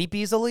asleep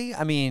easily?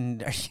 I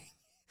mean,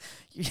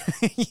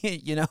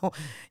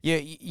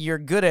 you're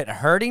good at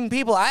hurting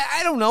people?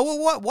 I don't know.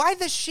 Why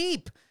the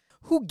Sheep?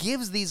 Who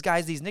gives these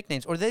guys these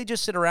nicknames? Or they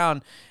just sit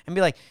around and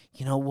be like,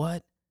 you know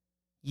what?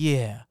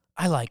 Yeah,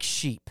 I like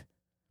sheep.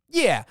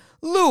 Yeah,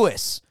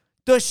 Louis,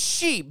 the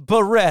Sheep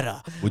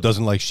Beretta. Who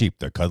doesn't like sheep?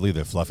 They're cuddly,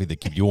 they're fluffy, they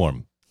keep you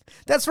warm.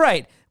 That's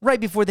right. Right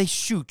before they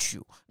shoot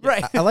you.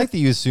 Right. I like that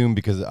you assume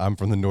because I'm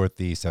from the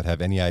Northeast, I'd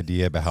have any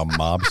idea about how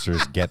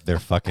mobsters get their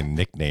fucking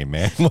nickname,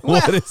 man.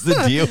 What is the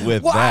deal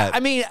with that? I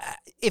mean,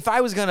 if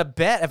I was going to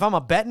bet, if I'm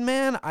a betting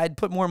man, I'd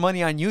put more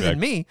money on you than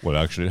me. What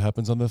actually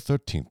happens on the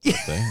 13th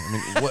birthday? I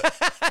mean,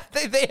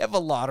 what? They have a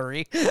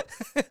lottery.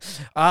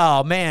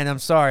 Oh, man, I'm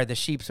sorry. The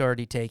sheep's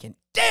already taken.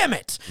 Damn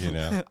it.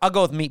 I'll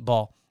go with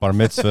Meatball. Bar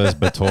mitzvahs,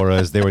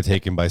 batoras, they were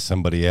taken by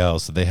somebody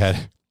else. So they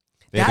had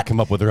to come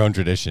up with their own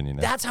tradition,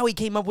 That's how he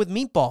came up with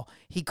Meatball.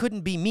 He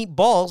couldn't be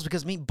Meatballs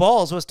because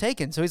Meatballs was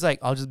taken. So he's like,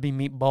 I'll just be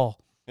Meatball.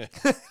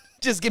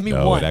 Just give me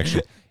one.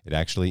 It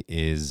actually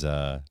is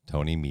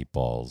Tony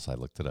Meatballs. I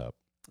looked it up.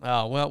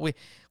 Oh, well,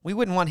 we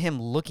wouldn't want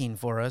him looking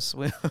for us.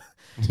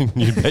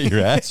 You bet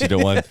your ass you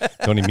don't want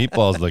Tony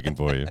Meatballs looking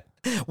for you.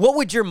 What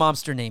would your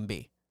mobster name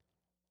be?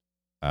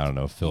 I don't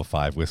know. Phil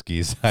 5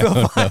 whiskeys. I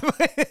don't know.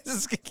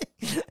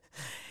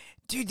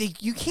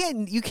 Dude, you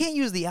can't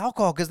use the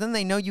alcohol because then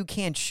they know you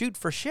can't shoot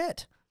for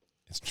shit.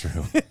 It's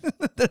true.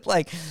 They're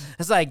like,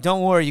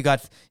 don't worry, you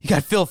got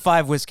Phil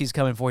 5 whiskeys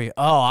coming for you.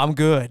 Oh, I'm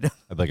good.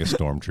 I'd like a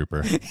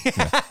stormtrooper.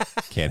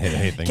 Can't hit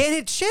anything. Can't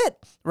hit shit,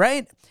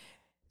 right?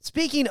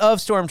 Speaking of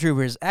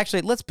stormtroopers,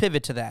 actually, let's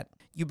pivot to that.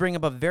 You bring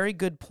up a very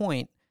good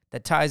point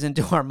that ties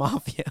into our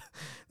mafia.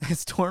 The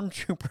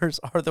stormtroopers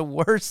are the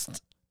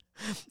worst.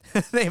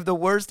 They have the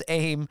worst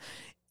aim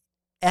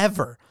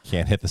ever.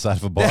 Can't hit the side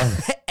of a bar.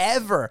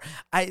 Ever.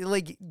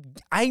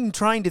 I'm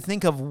trying to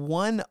think of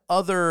one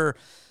other,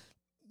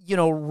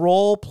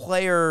 role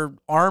player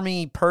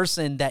army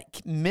person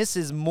that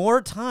misses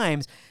more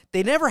times.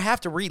 They never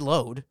have to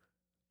reload.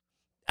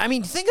 I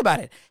mean, think about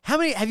it. How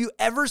many have you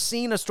ever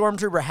seen a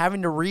stormtrooper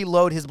having to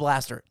reload his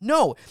blaster?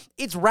 No,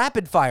 it's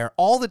rapid fire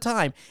all the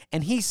time,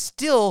 and he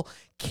still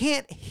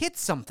can't hit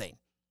something.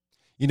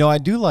 I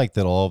do like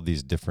that all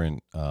these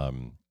different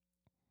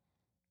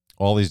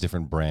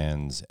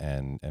brands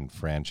and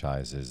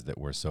franchises that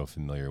we're so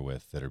familiar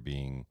with that are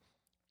being,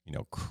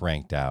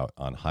 cranked out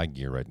on high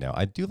gear right now.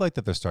 I do like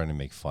that they're starting to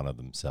make fun of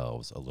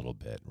themselves a little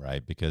bit,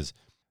 right? Because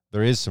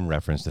there is some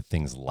reference to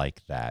things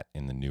like that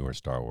in the newer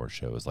Star Wars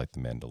shows, like The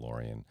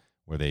Mandalorian,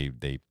 where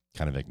they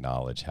kind of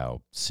acknowledge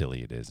how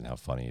silly it is and how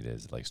funny it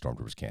is. Like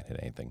stormtroopers can't hit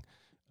anything.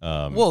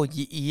 Well,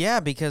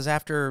 yeah, because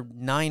after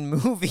 9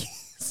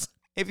 movies,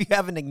 if you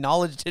haven't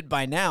acknowledged it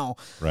by now,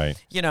 Right.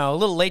 you know, a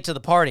little late to the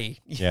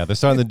party. Yeah, they're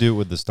starting to do it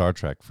with the Star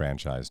Trek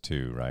franchise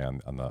too, right?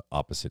 On the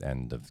opposite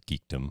end of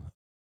geekdom.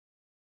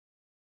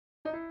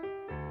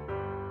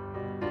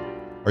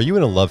 Are you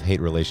in a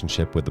love-hate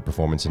relationship with the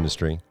performance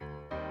industry?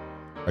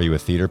 Are you a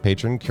theater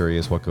patron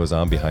curious what goes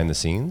on behind the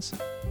scenes?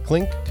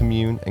 Clink,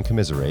 commune, and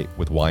commiserate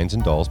with Wines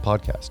and Dolls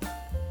podcast.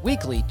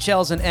 Weekly,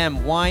 Chels and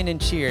M wine and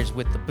cheers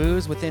with the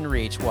booze within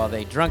reach while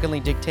they drunkenly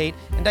dictate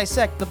and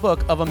dissect the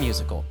book of a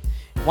musical.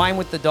 Wine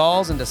with the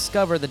Dolls and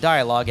discover the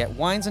dialogue at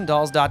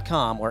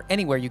winesanddolls.com or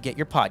anywhere you get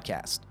your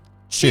podcast.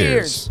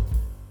 Cheers!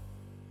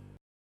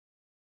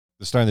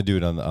 They're starting to do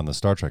it on the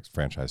Star Trek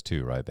franchise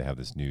too, right? They have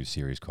this new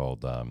series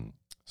called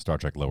Star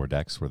Trek Lower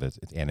Decks, where it's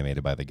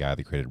animated by the guy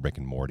that created Rick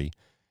and Morty,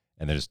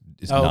 and they're just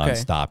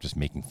nonstop just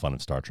making fun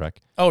of Star Trek.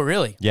 Oh,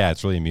 really? Yeah,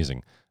 it's really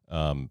amusing.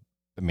 I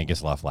mean, it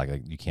gets a lot of like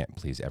you can't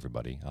please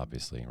everybody,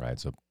 obviously, right?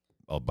 So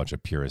a bunch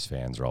of purist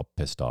fans are all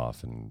pissed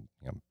off, and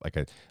you know,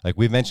 like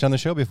we've mentioned on the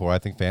show before, I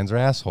think fans are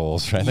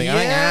assholes, right? Like,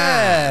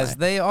 Yes,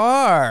 they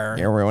are.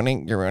 you're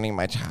ruining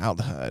my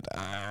childhood.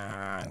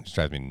 It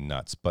drives me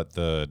nuts, but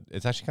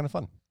it's actually kind of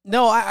fun.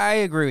 No, I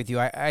agree with you.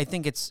 I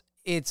think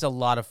it's a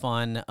lot of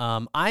fun.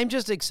 I'm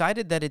just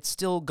excited that it's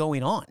still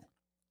going on.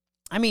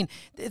 I mean,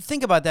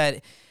 think about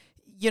that.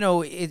 You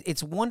know,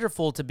 it's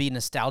wonderful to be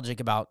nostalgic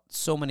about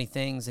so many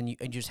things and you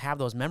just have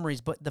those memories.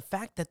 But the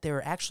fact that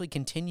they're actually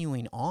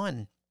continuing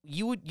on,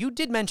 you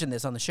did mention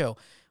this on the show.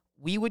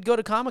 We would go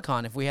to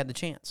Comic-Con if we had the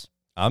chance.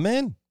 I'm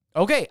in.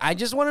 Okay, I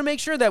just want to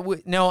make sure that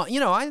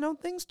I know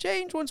things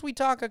change once we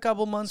talk a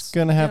couple months. It's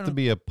gonna have to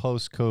be a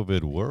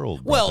post-COVID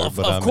world. Well,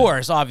 brother, of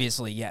course,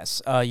 obviously,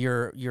 yes.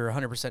 You're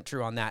 100%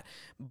 true on that.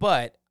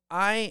 But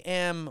I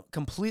am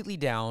completely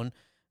down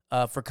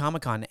for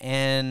Comic-Con,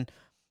 and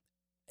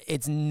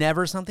it's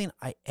never something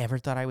I ever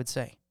thought I would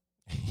say.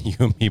 You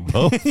and me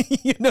both.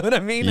 You know what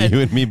I mean? You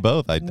and me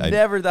both. I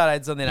never thought I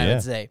had something I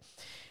would say.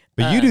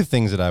 But you do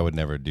things that I would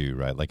never do,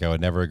 right? Like I would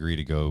never agree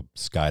to go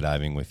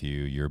skydiving with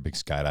you. You're a big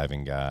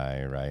skydiving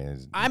guy, right?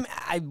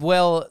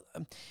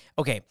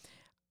 Okay.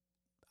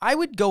 I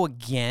would go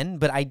again,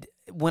 but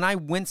when I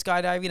went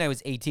skydiving, I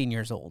was 18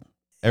 years old.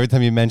 Every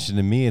time you mention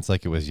to me, it's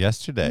like it was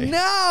yesterday. No,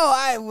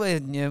 I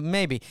would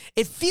maybe.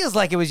 It feels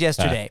like it was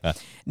yesterday.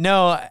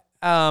 No,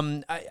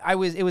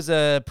 it was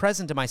a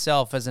present to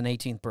myself as an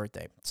 18th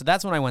birthday. So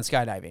that's when I went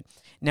skydiving.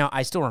 Now,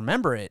 I still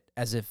remember it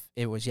as if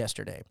it was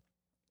yesterday.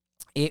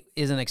 It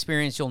is an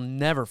experience you'll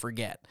never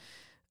forget.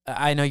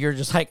 I know you're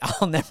just like,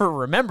 I'll never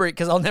remember it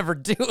because I'll never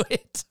do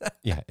it.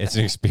 Yeah, it's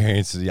an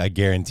experience I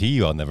guarantee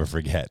you I'll never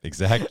forget.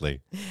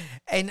 Exactly.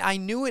 And I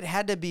knew it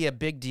had to be a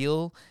big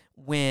deal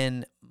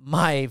when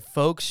my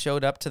folks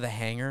showed up to the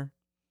hangar.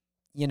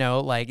 You know,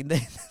 like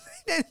they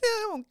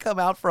don't come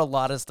out for a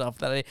lot of stuff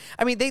that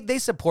I mean, they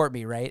support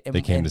me, right?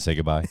 They came to say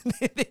goodbye.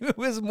 It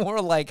was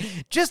more like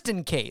just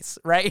in case,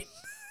 right?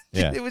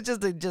 Yeah. It was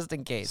just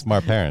in case.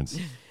 Smart parents.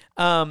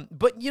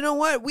 But you know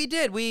what? We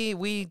did.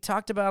 We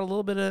talked about a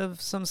little bit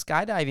of some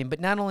skydiving, but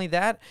not only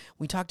that,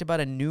 we talked about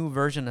a new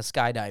version of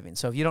skydiving.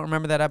 So if you don't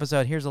remember that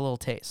episode, here's a little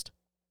taste.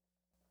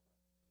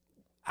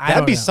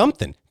 That'd be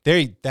something.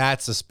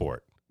 That's a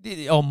sport.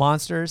 Oh,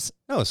 monsters?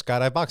 No,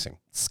 skydive boxing.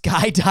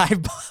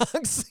 Skydive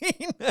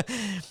boxing.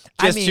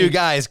 Just two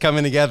guys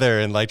coming together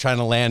and like trying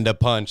to land a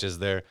punch as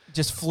they're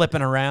just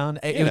flipping around.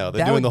 They're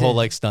doing the whole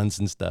like stunts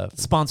and stuff.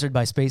 Sponsored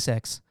by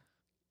SpaceX.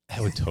 That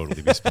would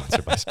totally be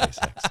sponsored by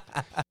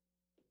SpaceX.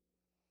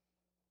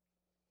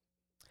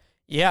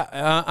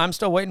 Yeah, I'm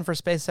still waiting for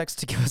SpaceX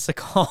to give us a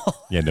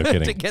call. Yeah, no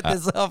kidding. To get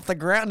this off the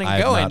ground and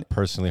I going. have not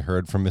personally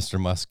heard from Mr.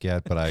 Musk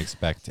yet, but I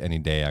expect any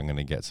day I'm going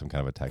to get some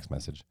kind of a text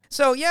message.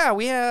 So, yeah,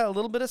 we had a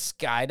little bit of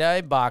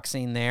skydive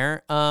boxing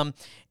there. And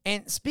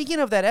speaking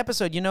of that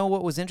episode, you know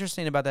what was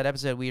interesting about that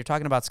episode? We were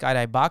talking about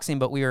skydive boxing,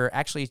 but we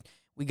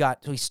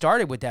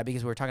started with that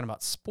because we were talking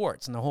about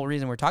sports. And the whole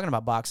reason we're talking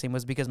about boxing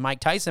was because Mike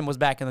Tyson was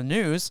back in the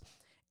news.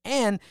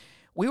 And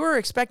we were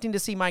expecting to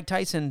see Mike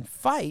Tyson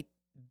fight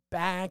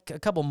back a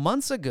couple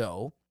months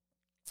ago,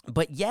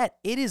 but yet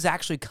it is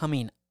actually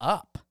coming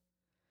up.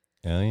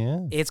 Oh,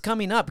 yeah. It's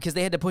coming up because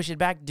they had to push it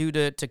back due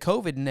to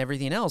COVID and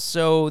everything else.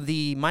 So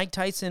the Mike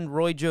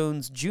Tyson-Roy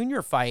Jones Jr.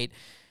 fight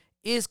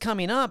is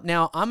coming up.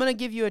 Now, I'm going to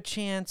give you a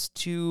chance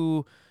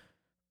to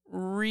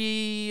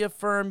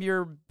reaffirm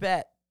your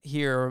bet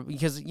here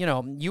because,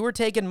 you were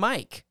taking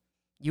Mike.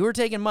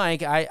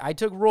 I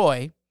took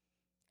Roy,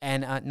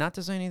 and not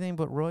to say anything,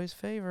 but Roy's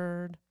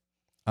favored.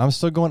 I'm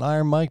still going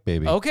Iron Mike,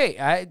 baby. Okay,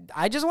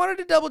 I just wanted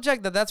to double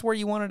check that that's where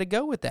you wanted to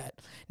go with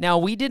that. Now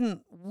we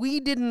didn't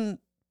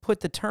put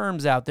the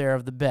terms out there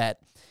of the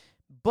bet,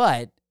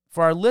 but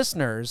for our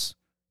listeners,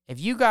 if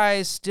you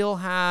guys still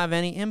have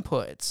any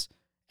inputs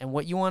and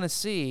what you want to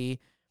see,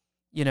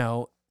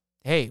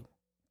 hey,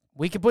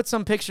 we could put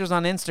some pictures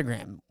on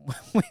Instagram.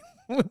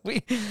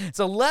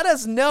 So let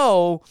us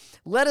know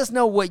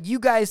what you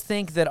guys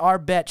think that our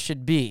bet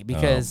should be,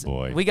 because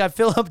we got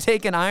Philip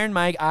taking Iron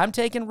Mike. I'm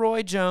taking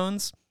Roy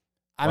Jones.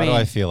 Why do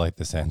I feel like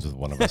this ends with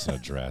one of us in a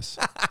dress?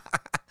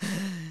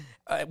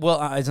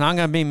 Well, it's not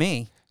going to be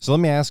me. So let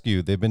me ask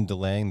you, they've been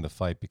delaying the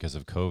fight because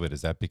of COVID.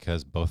 Is that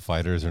because both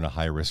fighters are in a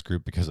high-risk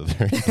group because of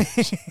their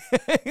age?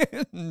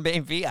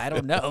 Maybe. I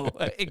don't know.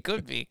 It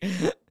could be.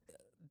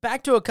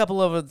 Back to a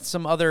couple of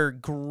some other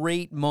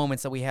great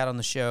moments that we had on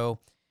the show.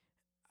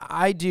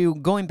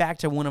 Going back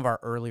to one of our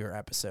earlier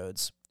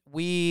episodes.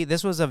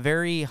 This was a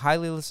very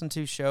highly listened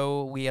to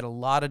show. We had a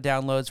lot of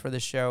downloads for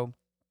this show,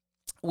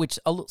 which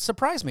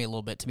surprised me a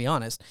little bit, to be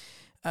honest.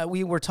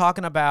 We were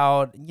talking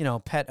about,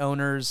 pet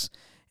owners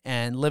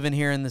and living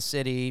here in the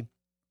city,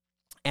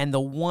 and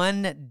the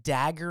one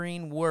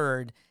daggering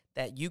word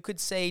that you could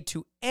say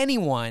to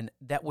anyone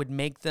that would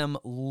make them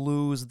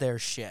lose their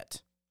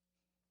shit.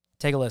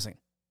 Take a listen.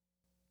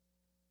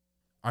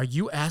 Are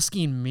you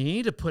asking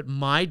me to put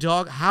my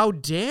dog? How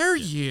dare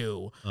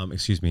you?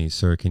 Excuse me,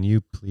 sir. Can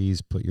you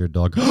please put your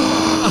dog?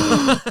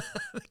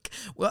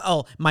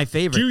 Well, my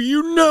favorite. Do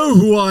you know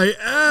who I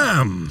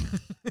am?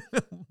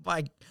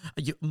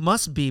 You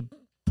must be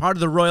part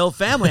of the royal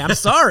family. I'm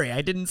sorry,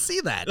 I didn't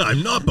see that.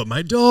 I'm not, but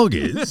my dog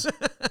is.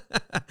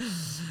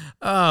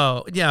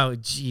 Oh, yeah,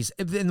 geez.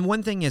 And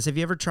one thing is, have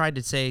you ever tried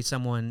to say to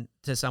someone,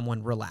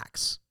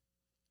 relax?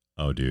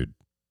 Oh, dude.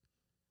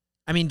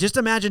 I mean, just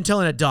imagine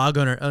telling a dog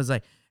owner, I was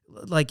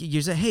like you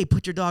say, hey,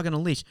 put your dog on a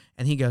leash.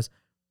 And he goes,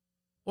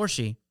 or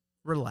she,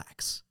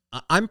 relax.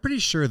 I'm pretty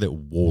sure that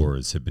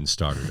wars have been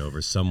started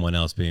over someone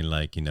else being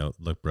like,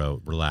 look,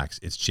 bro, relax.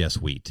 It's just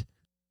wheat.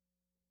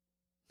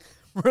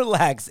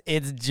 Relax.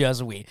 It's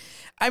just wheat.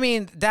 I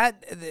mean,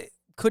 that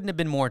couldn't have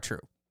been more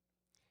true.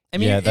 I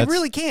mean, it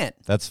really can't.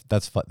 That's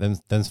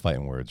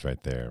fighting words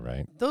right there,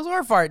 right? Those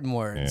are fighting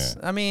words.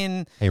 Yeah. I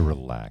mean, hey,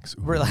 relax.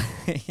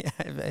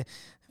 Yeah,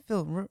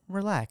 Phil,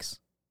 relax.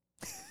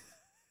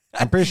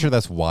 I'm pretty sure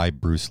that's why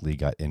Bruce Lee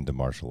got into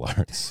martial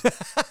arts.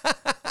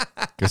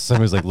 Because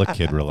somebody's like, look,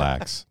 kid,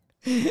 relax.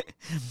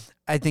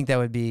 I think that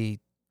would be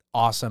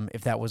awesome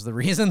if that was the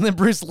reason that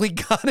Bruce Lee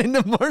got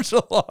into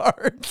martial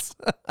arts.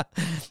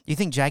 You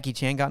think Jackie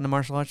Chan got into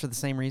martial arts for the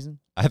same reason?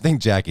 I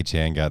think Jackie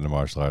Chan got into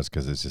martial arts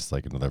because it's just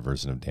like another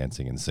version of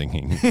dancing and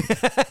singing.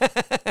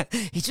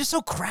 He's just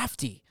so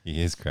crafty.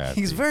 He is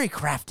crafty. He's very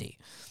crafty.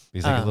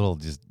 He's like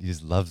he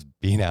just loves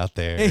being out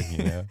there,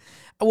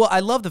 Well, I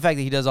love the fact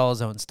that he does all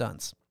his own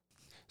stunts.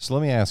 So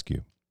let me ask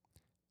you,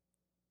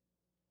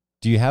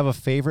 do you have a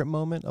favorite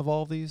moment of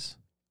all these?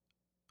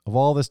 Of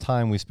all this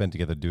time we spent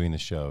together doing the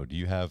show, do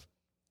you have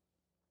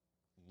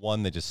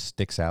one that just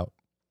sticks out?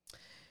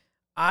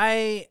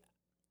 I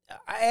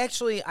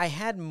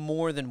had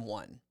more than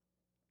one.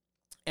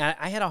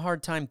 I had a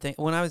hard time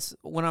when I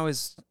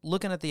was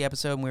looking at the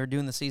episode and we were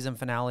doing the season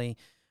finale,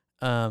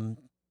 and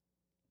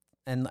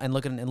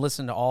looking and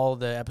listening to all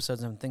the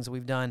episodes and things that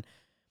we've done,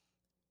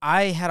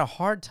 I had a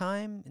hard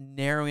time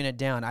narrowing it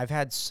down. I've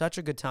had such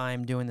a good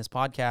time doing this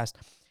podcast,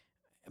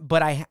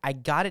 but I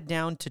got it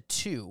down to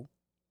two.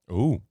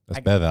 Ooh,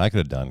 that's better than I could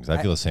have done because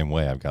I feel the same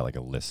way. I've got like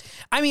a list.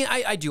 I mean,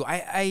 I do.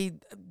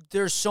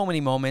 There's so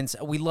many moments.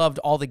 We loved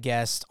all the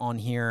guests on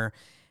here.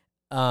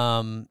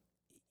 I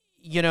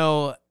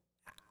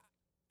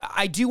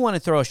do want to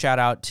throw a shout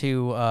out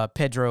to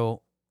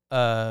Pedro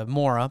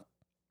Mora.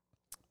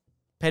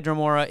 Pedro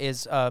Mora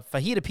is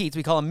Fajita Pete's.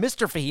 We call him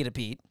Mr. Fajita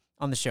Pete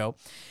on the show.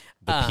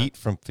 The Pete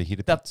from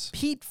Fajita Pete's? The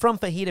Pete from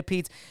Fajita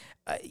Pete's.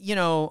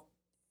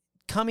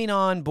 Coming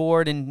on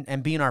board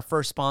and being our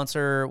first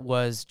sponsor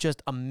was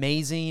just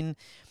amazing,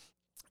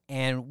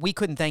 and we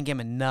couldn't thank him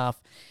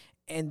enough.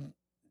 And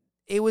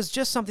it was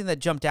just something that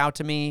jumped out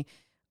to me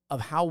of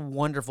how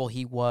wonderful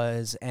he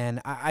was, and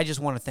I just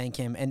want to thank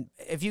him. And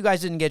if you guys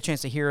didn't get a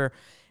chance to hear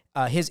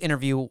his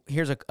interview,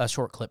 here's a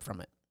short clip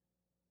from it.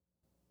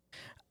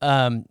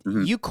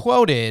 You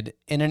quoted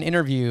in an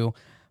interview,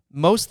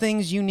 most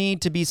things you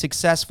need to be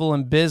successful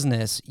in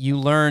business, you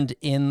learned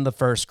in the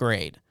first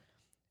grade.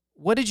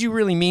 What did you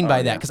really mean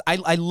by that? Because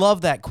I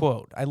love that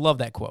quote. I love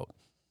that quote.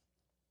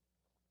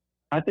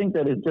 I think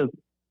that it's just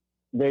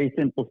very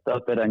simple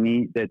stuff that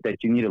that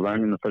you need to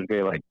learn in the first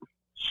grade, like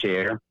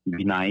share,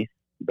 be nice,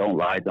 don't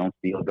lie, don't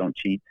steal, don't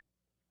cheat.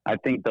 I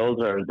think those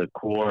are the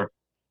core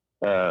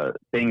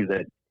things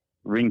that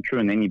ring true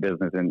in any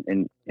business,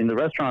 and in the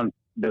restaurant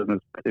business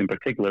in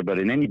particular, but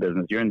in any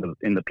business, you're in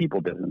the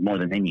people business more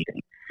than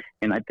anything.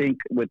 And I think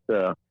with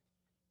the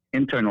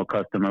internal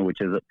customer,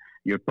 which is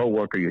your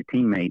coworker, your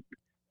teammate,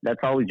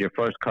 that's always your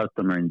first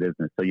customer in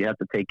business. So you have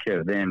to take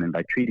care of them, and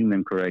by treating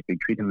them correctly,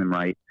 treating them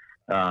right,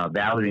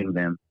 valuing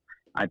them,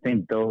 I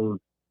think those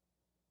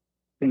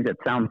things that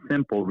sound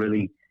simple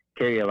really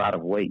carry a lot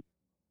of weight.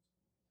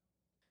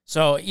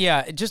 So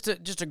yeah, just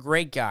a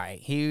great guy.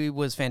 He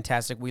was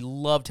fantastic. We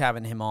loved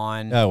having him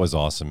on. That was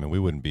awesome, and we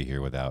wouldn't be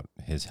here without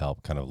his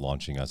help, kind of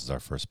launching us as our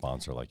first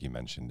sponsor, like you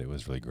mentioned. It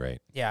was really great.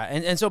 Yeah,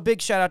 and so big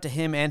shout out to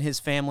him and his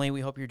family. We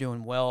hope you're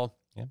doing well.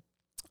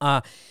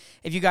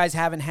 If you guys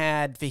haven't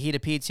had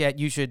Fajita Pete's yet,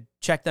 you should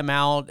check them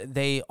out.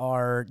 They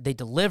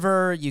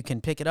deliver. You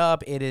can pick it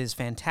up. It is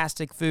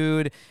fantastic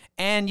food,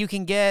 and you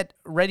can get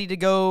ready to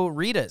go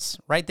Ritas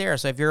right there.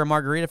 So if you're a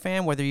margarita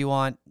fan, whether you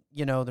want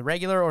the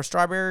regular or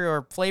strawberry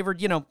or flavored,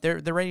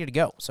 they're ready to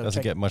go. So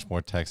doesn't get much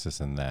more Texas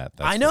than that.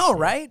 I know,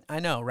 right? I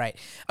know, right?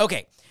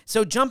 Okay,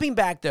 so jumping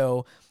back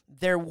though,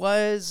 there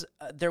was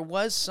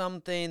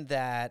something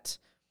that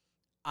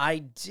I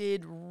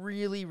did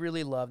really,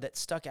 really love that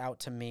stuck out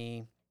to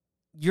me.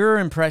 Your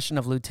impression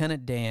of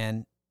Lieutenant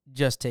Dan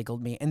just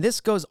tickled me. And this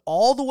goes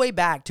all the way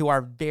back to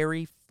our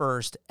very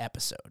first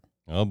episode.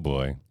 Oh,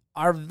 boy.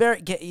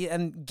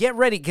 Get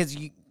ready, because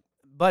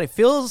buddy,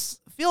 feel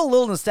a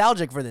little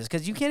nostalgic for this,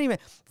 because you can't even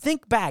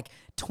think back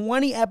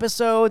 20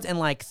 episodes and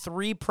like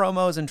 3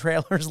 promos and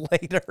trailers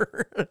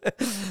later.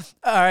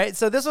 All right,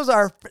 so this was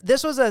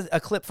a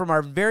clip from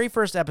our very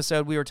first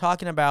episode. We were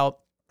talking about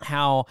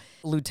how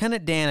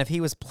Lieutenant Dan, if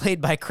he was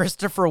played by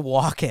Christopher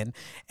Walken,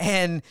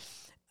 and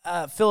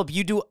Philip,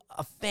 you do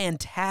a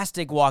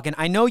fantastic Walken.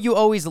 I know you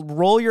always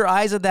roll your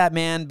eyes at that,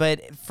 man,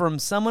 but from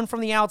someone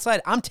from the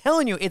outside, I'm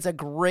telling you, it's a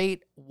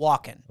great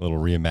Walken. A little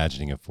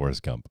reimagining of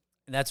Forrest Gump.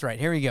 That's right.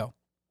 Here we go.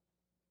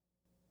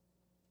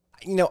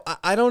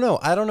 I don't know.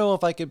 I don't know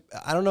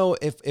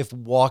if if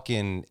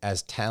Walken,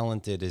 as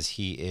talented as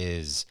he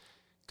is,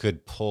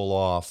 could pull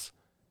off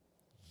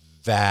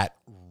that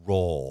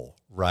role,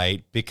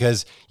 right?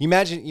 Because you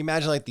imagine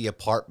like the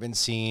apartment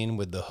scene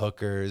with the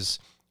hookers,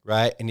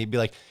 right? And he'd be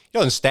like, "You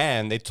don't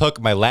understand, they took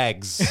my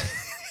legs,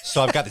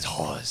 so I've got this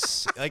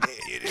horse." Like,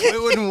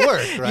 it wouldn't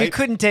work, right? You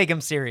couldn't take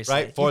him seriously.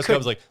 Right? Forrest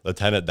Gump's like,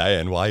 "Lieutenant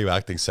Dan, why are you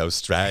acting so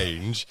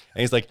strange?"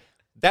 And he's like,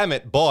 "Damn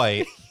it,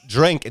 boy,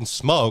 drink and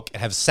smoke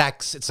and have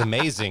sex. It's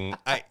amazing."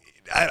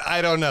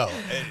 I don't know.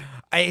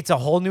 It's a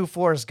whole new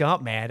Forrest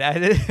Gump, man.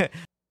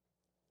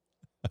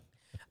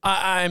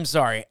 I'm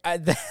sorry.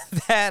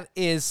 That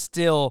is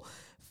still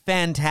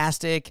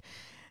fantastic.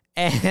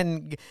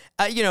 And,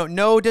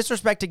 no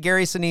disrespect to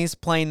Gary Sinise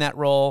playing that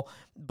role,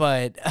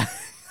 but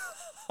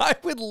I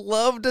would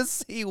love to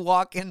see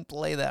Walken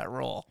play that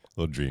role.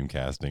 A little dream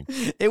casting.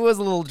 It was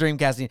a little dream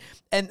casting.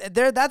 And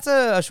that's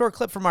a short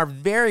clip from our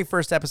very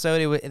first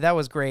episode. That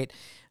was great.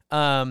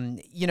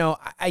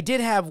 I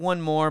did have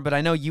one more, but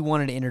I know you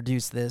wanted to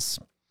introduce this.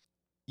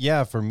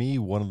 Yeah, for me,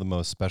 one of the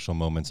most special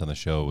moments on the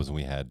show was when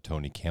we had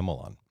Tony Camel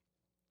on,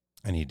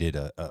 and he did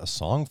a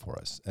song for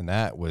us. And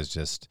that was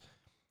just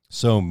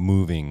so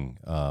moving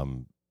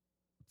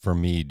for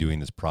me, doing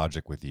this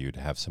project with you, to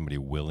have somebody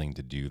willing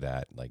to do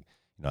that, like,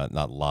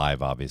 not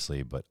live,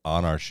 obviously, but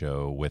on our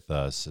show with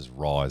us, as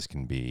raw as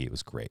can be. It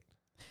was great.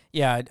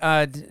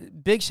 Yeah,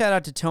 big shout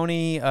out to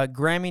Tony,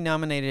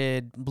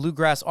 Grammy-nominated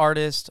bluegrass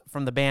artist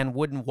from the band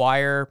Wooden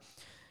Wire.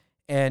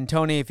 And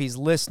Tony, if he's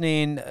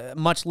listening,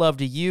 much love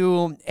to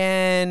you.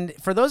 And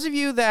for those of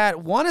you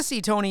that want to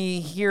see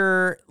Tony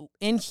here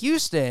in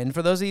Houston,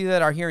 for those of you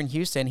that are here in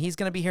Houston, he's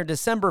going to be here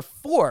December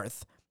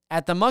 4th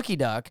at the Mucky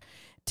Duck.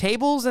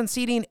 Tables and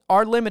seating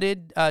are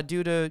limited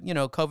due to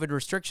COVID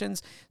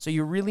restrictions, so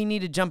you really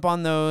need to jump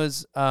on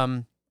those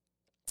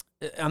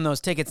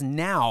tickets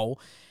now.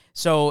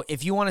 So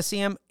if you want to see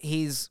him,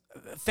 he's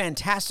a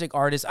fantastic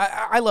artist.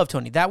 I love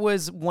Tony. That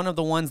was one of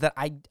the ones that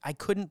I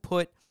couldn't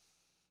put.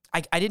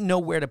 I didn't know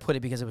where to put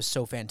it because it was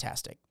so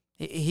fantastic.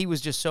 He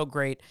was just so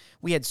great.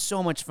 We had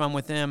so much fun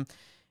with him.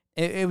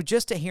 It was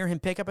just to hear him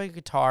pick up a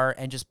guitar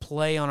and just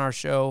play on our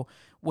show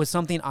was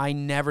something I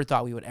never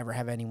thought we would ever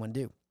have anyone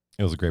do.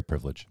 It was a great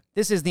privilege.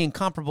 This is the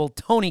incomparable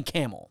Tony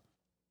Camel.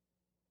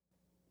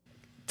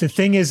 The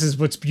thing is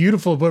what's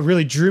beautiful, what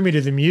really drew me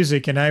to the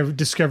music, and I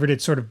discovered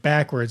it sort of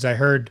backwards. I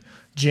heard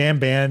jam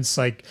bands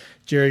like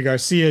Jerry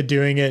Garcia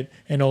doing it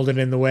and Old and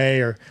in the Way,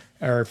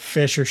 or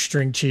Fish or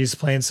String Cheese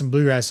playing some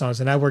bluegrass songs,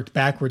 and I worked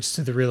backwards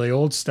to the really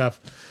old stuff.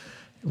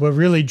 What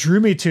really drew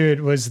me to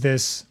it was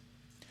this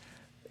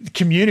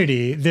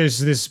community. There's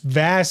this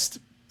vast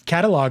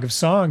catalog of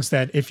songs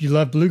that if you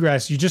love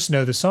bluegrass, you just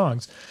know the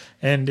songs.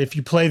 And if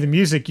you play the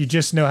music, you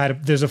just know how to,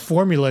 there's a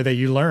formula that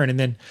you learn. And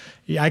then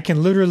I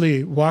can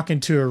literally walk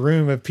into a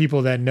room of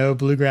people that know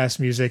bluegrass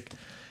music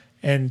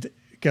and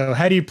go,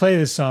 "How do you play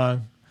this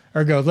song?"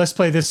 Or go, "Let's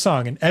play this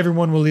song." And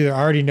everyone will either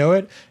already know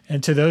it,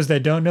 and to those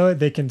that don't know it,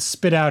 they can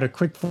spit out a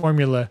quick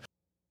formula.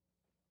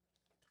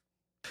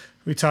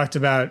 We talked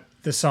about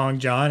the song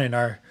John and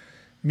our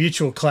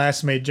mutual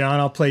classmate John.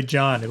 I'll play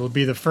John. It will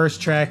be the first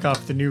track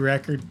off the new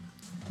record.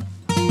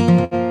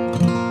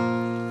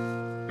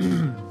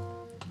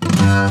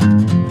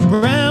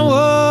 Brown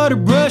water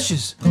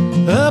brushes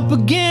up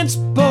against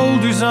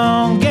boulders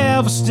on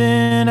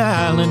Galveston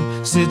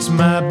Island sits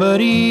my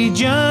buddy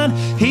John.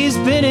 He's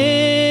been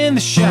in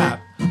the shop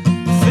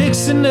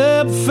fixing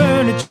up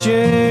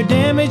furniture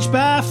damaged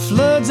by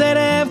floods that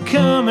have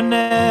come and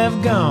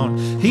have gone.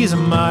 He's a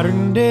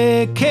modern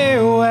day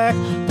Kerouac,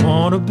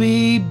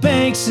 wannabe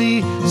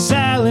Banksy,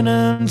 silent,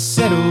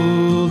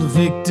 unsettled,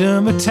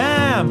 victim of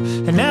time.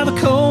 And now the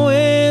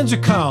Coens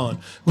are calling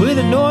with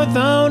the North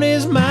on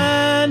his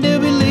mind. He'll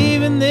be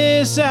leaving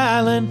this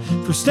island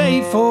for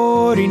State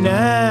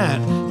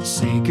 49.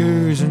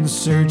 Seekers and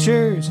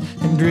searchers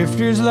and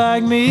drifters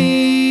like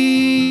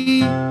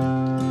me.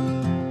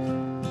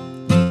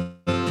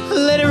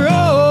 Let it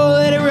roll,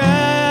 let it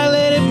ride,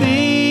 let it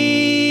be.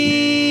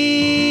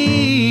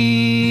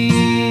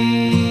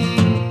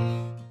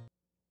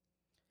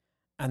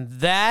 And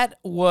that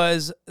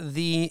was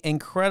the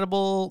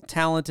incredible,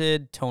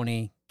 talented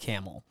Tony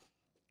Camel.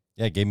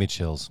 Yeah, it gave me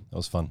chills. That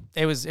was fun.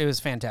 It was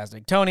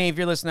fantastic. Tony, if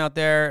you're listening out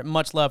there,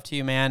 much love to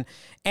you, man.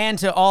 And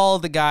to all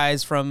the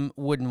guys from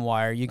Wooden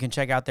Wire. You can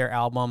check out their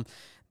album.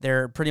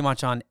 They're pretty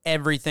much on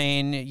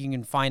everything. You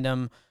can find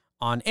them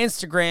on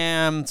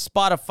Instagram,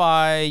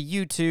 Spotify,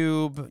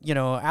 YouTube,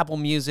 Apple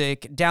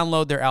Music.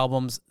 Download their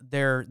albums.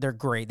 They're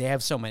great. They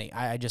have so many.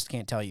 I just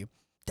can't tell you.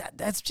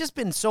 That's just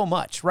been so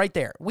much right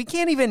there. We'd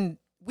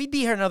be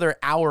here another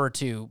hour or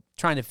two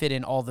trying to fit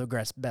in all the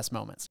best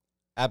moments.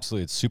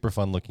 Absolutely. It's super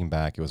fun looking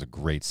back. It was a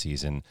great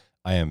season.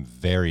 I am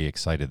very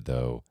excited,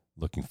 though,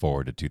 looking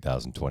forward to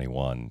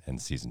 2021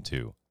 and season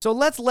 2. So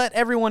let's let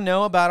everyone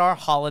know about our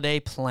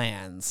holiday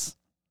plans.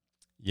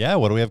 Yeah,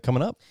 what do we have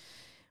coming up?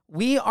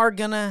 We are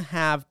going to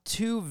have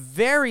 2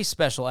 very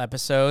special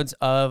episodes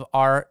of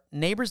our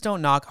Neighbors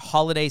Don't Knock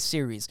holiday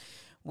series.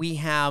 We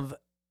have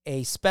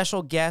a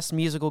special guest,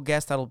 musical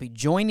guest, that'll be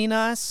joining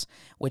us,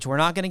 which we're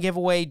not going to give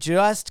away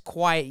just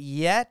quite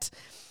yet.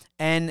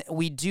 And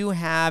we do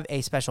have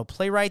a special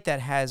playwright that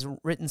has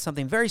written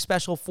something very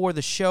special for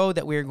the show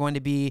that we are going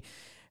to be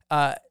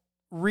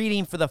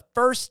reading for the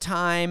first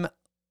time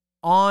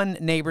on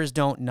Neighbors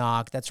Don't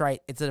Knock. That's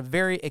right. It's a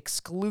very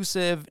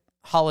exclusive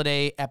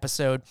holiday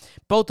episode.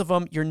 Both of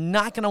them, you're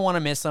not going to want to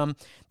miss them.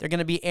 They're going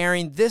to be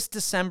airing this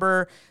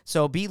December,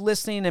 so be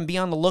listening and be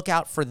on the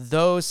lookout for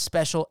those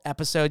special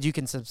episodes. You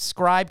can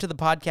subscribe to the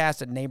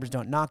podcast at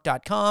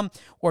neighborsdon'tknock.com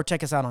or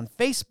check us out on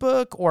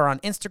Facebook or on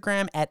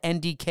Instagram at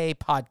NDK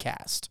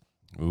Podcast.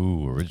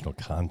 Ooh, original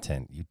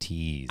content. You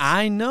tease.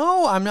 I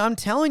know. I'm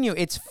telling you,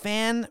 it's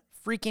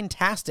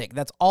fan-freaking-tastic.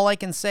 That's all I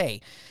can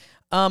say.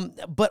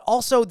 But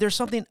also, there's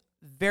something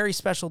very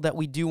special that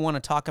we do want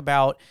to talk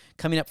about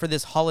coming up for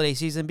this holiday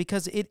season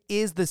because it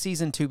is the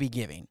season to be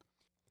giving.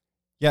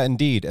 Yeah,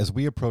 indeed. As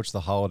we approach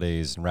the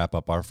holidays and wrap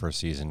up our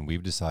first season,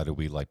 we've decided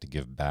we'd like to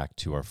give back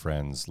to our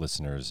friends,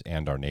 listeners,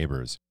 and our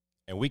neighbors.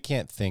 And we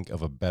can't think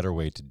of a better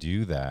way to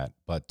do that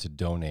but to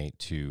donate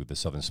to the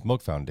Southern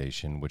Smoke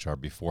Foundation, which our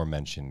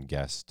before-mentioned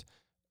guest,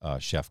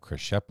 Chef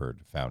Chris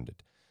Shepard,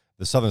 founded.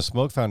 The Southern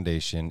Smoke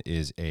Foundation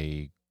is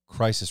a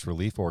crisis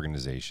relief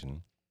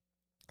organization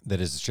that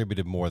has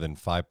distributed more than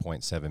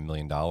 $5.7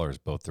 million,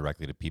 both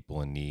directly to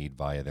people in need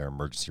via their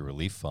emergency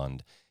relief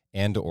fund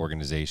and to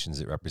organizations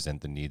that represent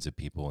the needs of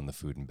people in the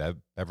food and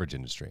beverage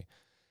industry.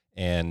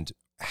 And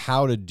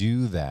how to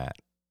do that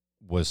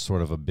was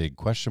sort of a big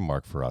question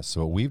mark for us.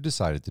 So what we've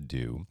decided to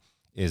do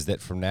is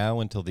that from now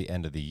until the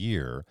end of the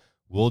year,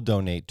 we'll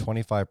donate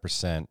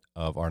 25%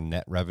 of our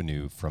net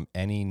revenue from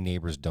any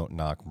Neighbors Don't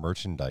Knock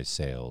merchandise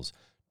sales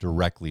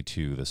directly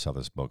to the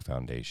Southern Smoke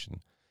Foundation.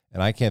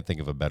 And I can't think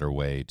of a better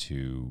way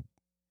to,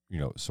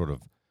 sort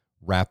of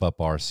wrap up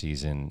our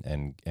season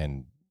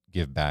and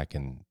give back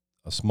in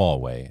a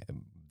small way,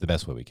 the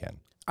best way we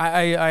can.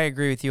 I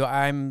agree with you.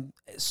 I'm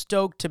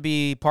stoked to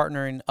be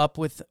partnering up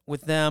with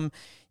them.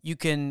 You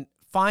can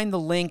find the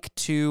link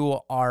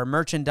to our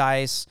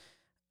merchandise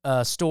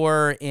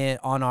store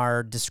on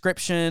our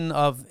description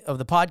of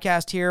the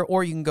podcast here,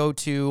 or you can go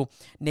to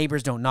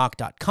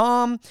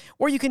neighborsdon'tknock.com,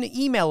 or you can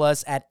email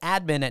us at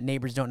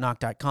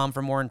admin@neighborsdon'tknock.com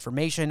for more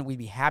information. We'd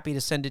be happy to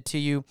send it to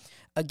you.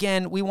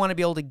 Again, we want to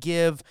be able to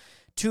give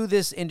to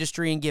this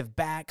industry and give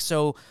back.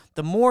 So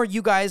the more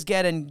you guys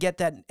get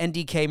that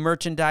NDK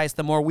merchandise,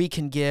 the more we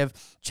can give.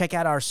 Check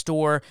out our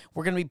store.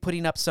 We're going to be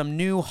putting up some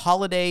new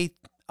holiday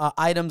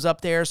items up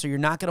there, so you're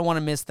not going to want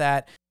to miss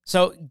that.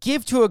 So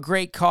give to a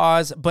great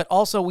cause, but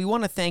also we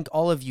want to thank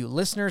all of you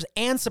listeners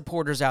and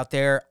supporters out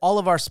there, all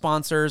of our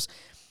sponsors,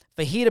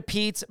 Fajita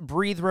Pete's,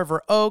 Breathe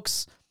River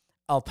Oaks,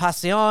 El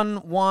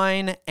Pasion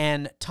Wine,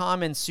 and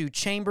Tom and Sue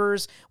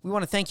Chambers. We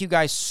want to thank you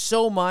guys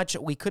so much.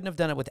 We couldn't have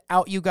done it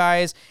without you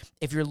guys.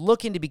 If you're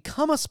looking to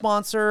become a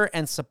sponsor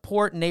and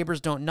support Neighbors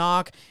Don't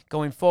Knock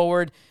going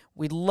forward,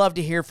 we'd love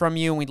to hear from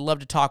you, and we'd love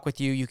to talk with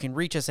you. You can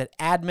reach us at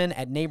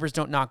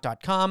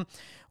admin@neighborsdon'tknock.com,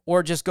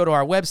 or just go to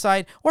our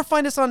website, or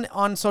find us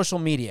on social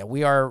media.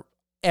 We are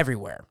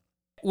everywhere.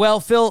 Well,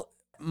 Phil,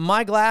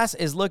 my glass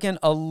is looking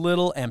a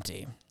little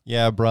empty.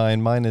 Yeah,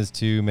 Brian, mine is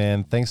too,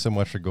 man. Thanks so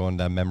much for going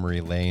down memory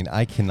lane.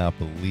 I cannot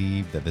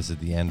believe that this is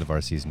the end of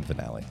our season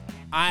finale.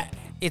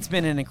 It's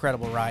been an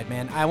incredible ride,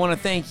 man. I want to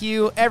thank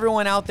you,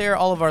 everyone out there,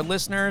 all of our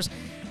listeners,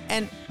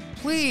 and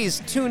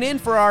please tune in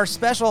for our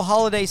special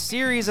holiday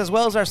series as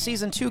well as our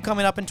season 2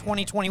 coming up in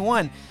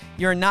 2021.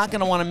 You're not going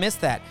to want to miss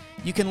that.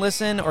 You can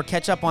listen or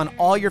catch up on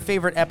all your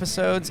favorite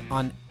episodes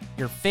on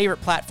your favorite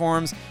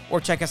platforms,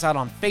 or check us out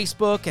on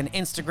Facebook and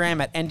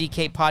Instagram at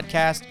NDK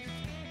Podcast.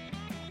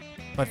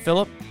 But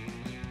Philip,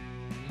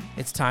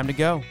 it's time to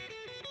go.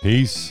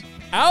 Peace.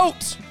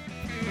 Out!